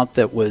the amount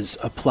that was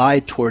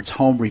applied towards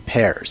home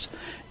repairs.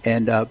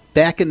 And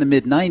back in the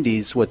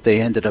mid-'90s, what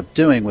they ended up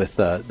doing with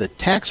the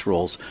tax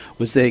rules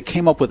was they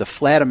came up with a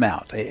flat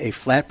amount, a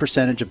flat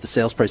percentage of the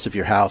sales price of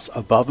your house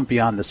above and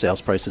beyond the sales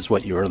price is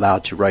what you were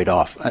allowed to write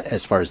off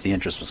as far as the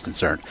interest was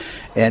concerned.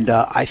 And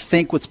I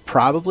think what's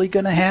probably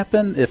going to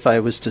happen, if I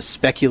was to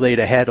speculate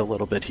ahead a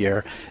little bit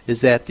here,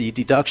 is that the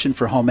deduction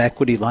for home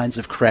equity lines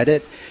of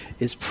credit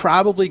is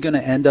probably going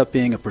to end up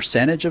being a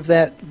percentage of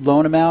that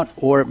loan amount,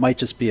 or it might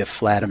just be a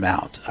flat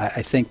amount.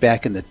 I think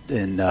back in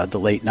the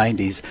late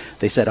 90s,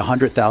 they said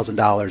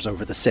 $100,000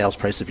 over the sales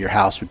price of your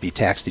house would be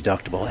tax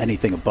deductible.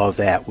 Anything above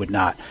that would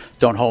not.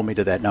 Don't hold me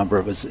to that number.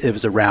 It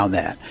was around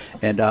that.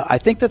 And I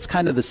think that's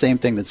kind of the same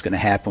thing that's going to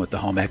happen with the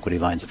home equity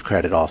lines of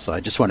credit also. I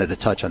just wanted to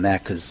touch on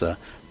that because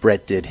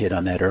Brett did hit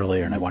on that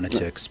earlier, and I wanted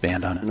to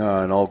expand on it.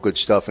 No, and all good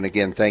stuff. And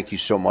again, thank you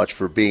so much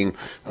for being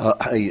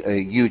a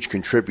huge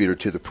contributor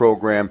to the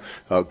program.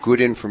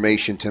 Good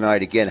information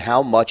tonight. Again,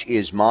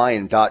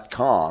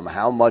 howmuchismine.com.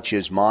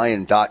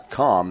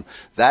 Howmuchismine.com.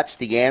 That's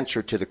the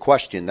answer to the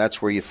question. That's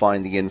where you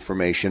find the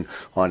information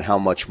on how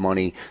much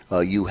money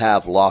you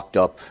have locked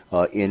up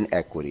in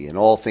equity. And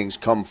all things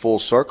come full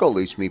circle.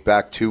 Leads me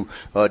back to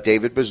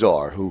David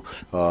Bazaar, who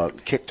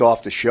kicked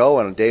off the show.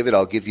 And David,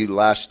 I'll give you the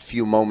last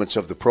few moments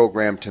of the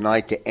program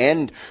tonight to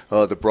end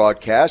the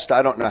broadcast.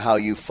 I don't know how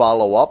you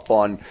follow up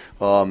on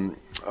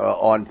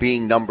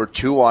being number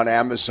 2 on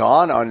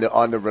Amazon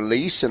on the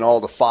release and all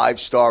the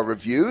 5-star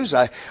reviews.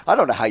 I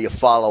don't know how you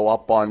follow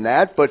up on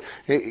that, but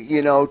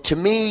to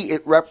me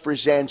it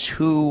represents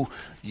who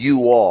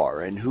you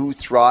are and who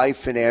Thrive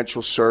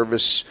Financial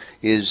Service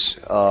is.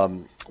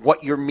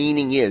 What your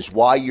meaning is,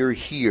 why you're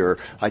here.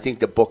 I think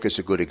the book is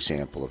a good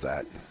example of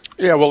that.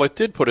 Yeah, well, it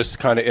did put us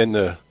kind of in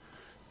the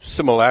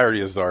similarity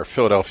as our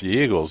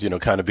Philadelphia Eagles,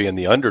 kind of being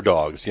the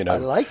underdogs, I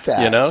like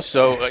that.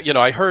 So,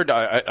 I heard,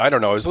 I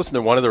don't know, I was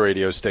listening to one of the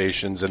radio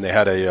stations and they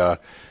had a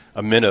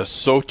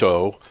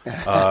Minnesota,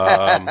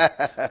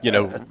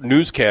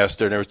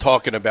 newscaster, and they were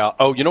talking about,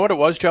 you know what it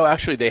was, Joe?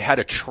 Actually, they had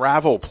a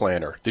travel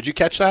planner. Did you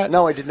catch that?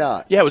 No, I did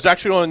not. Yeah, it was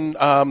actually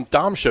on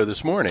Dom's show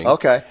this morning.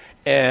 Okay.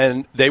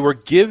 And they were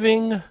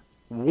giving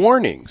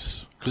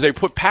warnings because they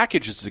put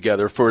packages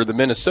together for the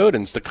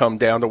Minnesotans to come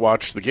down to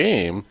watch the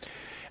game.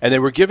 And they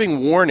were giving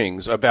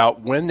warnings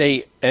about when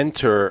they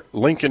enter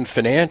Lincoln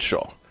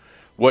Financial,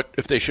 what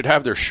if they should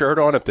have their shirt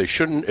on, if they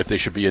shouldn't, if they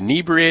should be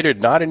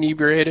inebriated, not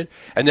inebriated,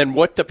 and then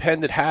what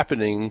depended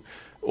happening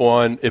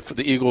on if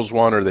the Eagles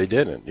won or they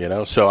didn't,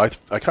 So I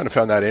kind of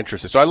found that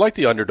interesting. So I like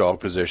the underdog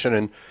position,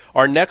 and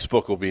our next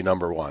book will be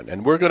number 1.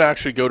 And we're going to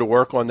actually go to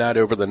work on that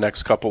over the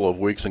next couple of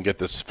weeks and get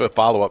this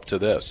follow-up to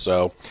this.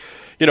 So,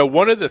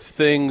 one of the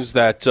things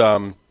that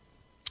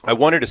I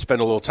wanted to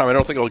spend a little time, I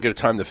don't think I'll get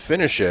time to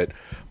finish it,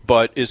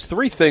 but is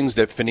 3 things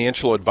that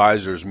financial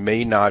advisors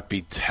may not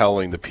be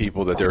telling the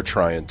people that they're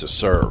trying to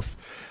serve.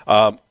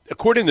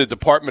 According to the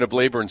Department of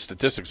Labor and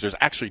Statistics, there's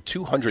actually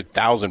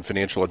 200,000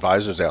 financial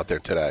advisors out there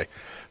today.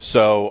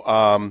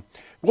 So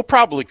we'll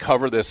probably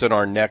cover this in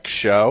our next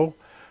show,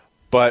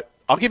 but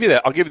I'll give you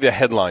the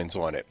headlines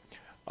on it.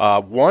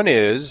 One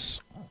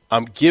is,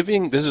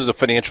 this is a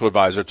financial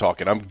advisor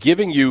talking, I'm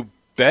giving you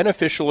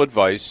beneficial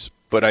advice,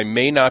 but I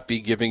may not be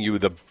giving you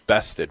the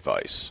best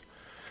advice.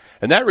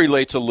 And that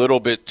relates a little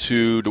bit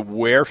to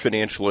where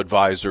financial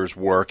advisors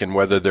work and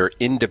whether they're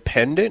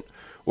independent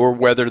or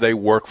whether they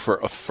work for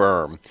a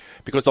firm.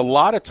 Because a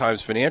lot of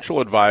times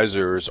financial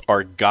advisors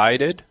are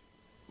guided,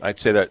 I'd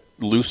say that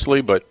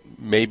loosely, but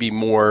maybe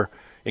more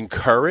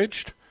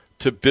encouraged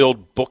to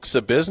build books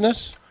of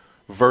business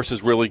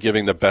versus really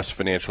giving the best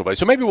financial advice.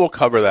 So maybe we'll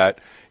cover that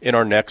in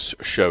our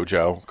next show,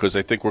 Joe, because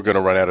I think we're going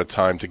to run out of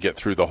time to get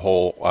through the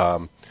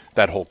whole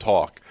that whole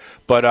talk.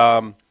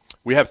 But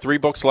we have 3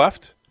 books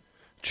left.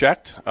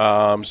 Checked.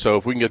 So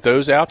if we can get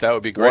those out, that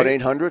would be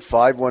great.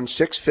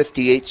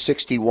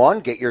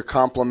 1-800-516-5861. Get your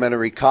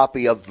complimentary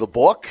copy of the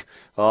book.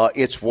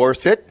 It's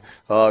worth it.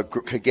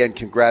 Again,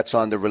 congrats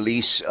on the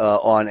release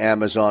on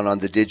Amazon, on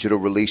the digital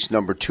release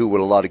number 2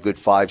 with a lot of good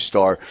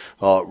 5-star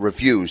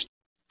reviews.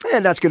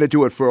 And that's going to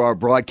do it for our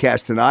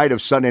broadcast tonight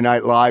of Sunday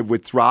Night Live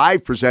with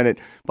Thrive, presented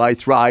by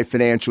Thrive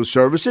Financial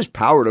Services,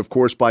 powered, of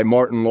course, by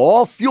Martin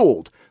Law,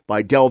 fueled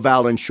by Del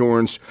Val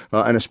Insurance,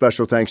 and a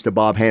special thanks to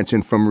Bob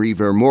Hanson from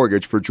Revere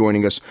Mortgage for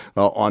joining us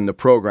on the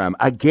program.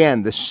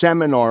 Again, the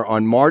seminar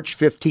on March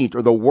 15th,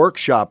 or the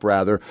workshop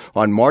rather,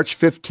 on March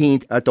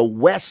 15th at the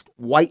West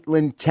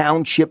Whiteland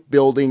Township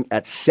Building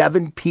at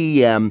 7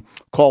 p.m.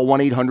 Call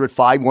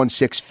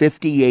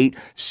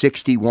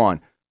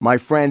 1-800-516-5861. My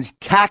friends,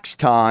 tax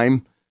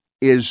time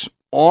is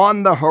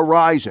on the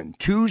horizon.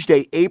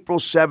 Tuesday, April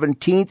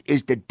 17th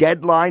is the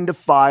deadline to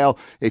file.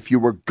 If you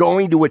were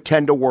going to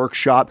attend a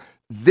workshop,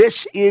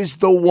 this is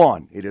the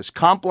one. It is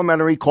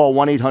complimentary. Call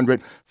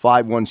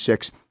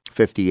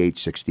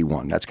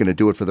 1-800-516-5861. That's going to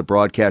do it for the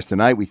broadcast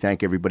tonight. We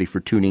thank everybody for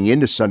tuning in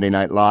to Sunday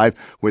Night Live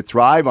with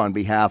Thrive. On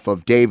behalf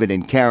of David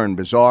and Karen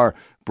Bazaar,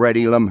 Brett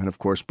Elam, and, of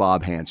course,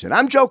 Bob Hanson.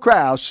 I'm Joe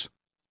Kraus.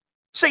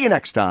 See you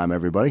next time,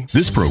 everybody.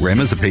 This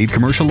program is a paid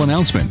commercial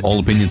announcement. All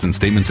opinions and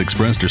statements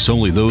expressed are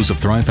solely those of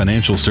Thrive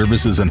Financial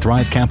Services and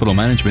Thrive Capital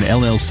Management,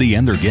 LLC,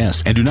 and their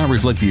guests, and do not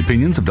reflect the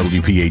opinions of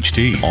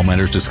WPHT. All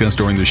matters discussed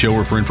during the show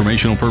are for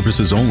informational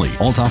purposes only.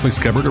 All topics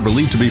covered are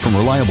believed to be from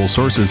reliable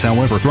sources.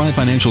 However, Thrive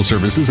Financial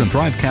Services and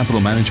Thrive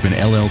Capital Management,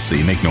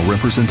 LLC, make no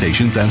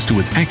representations as to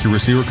its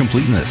accuracy or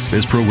completeness.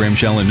 This program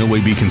shall in no way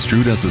be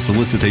construed as a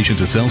solicitation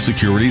to sell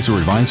securities or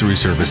advisory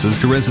services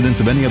to residents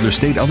of any other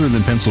state other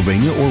than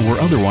Pennsylvania or where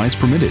otherwise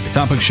permitted.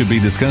 Topics should be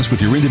discussed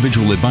with your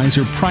individual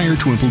advisor prior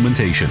to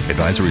implementation.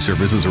 Advisory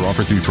services are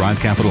offered through Thrive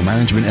Capital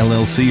Management,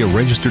 LLC, a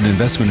registered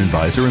investment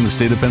advisor in the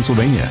state of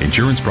Pennsylvania.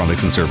 Insurance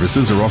products and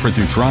services are offered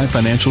through Thrive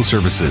Financial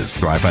Services.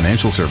 Thrive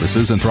Financial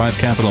Services and Thrive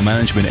Capital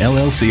Management,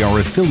 LLC are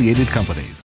affiliated companies.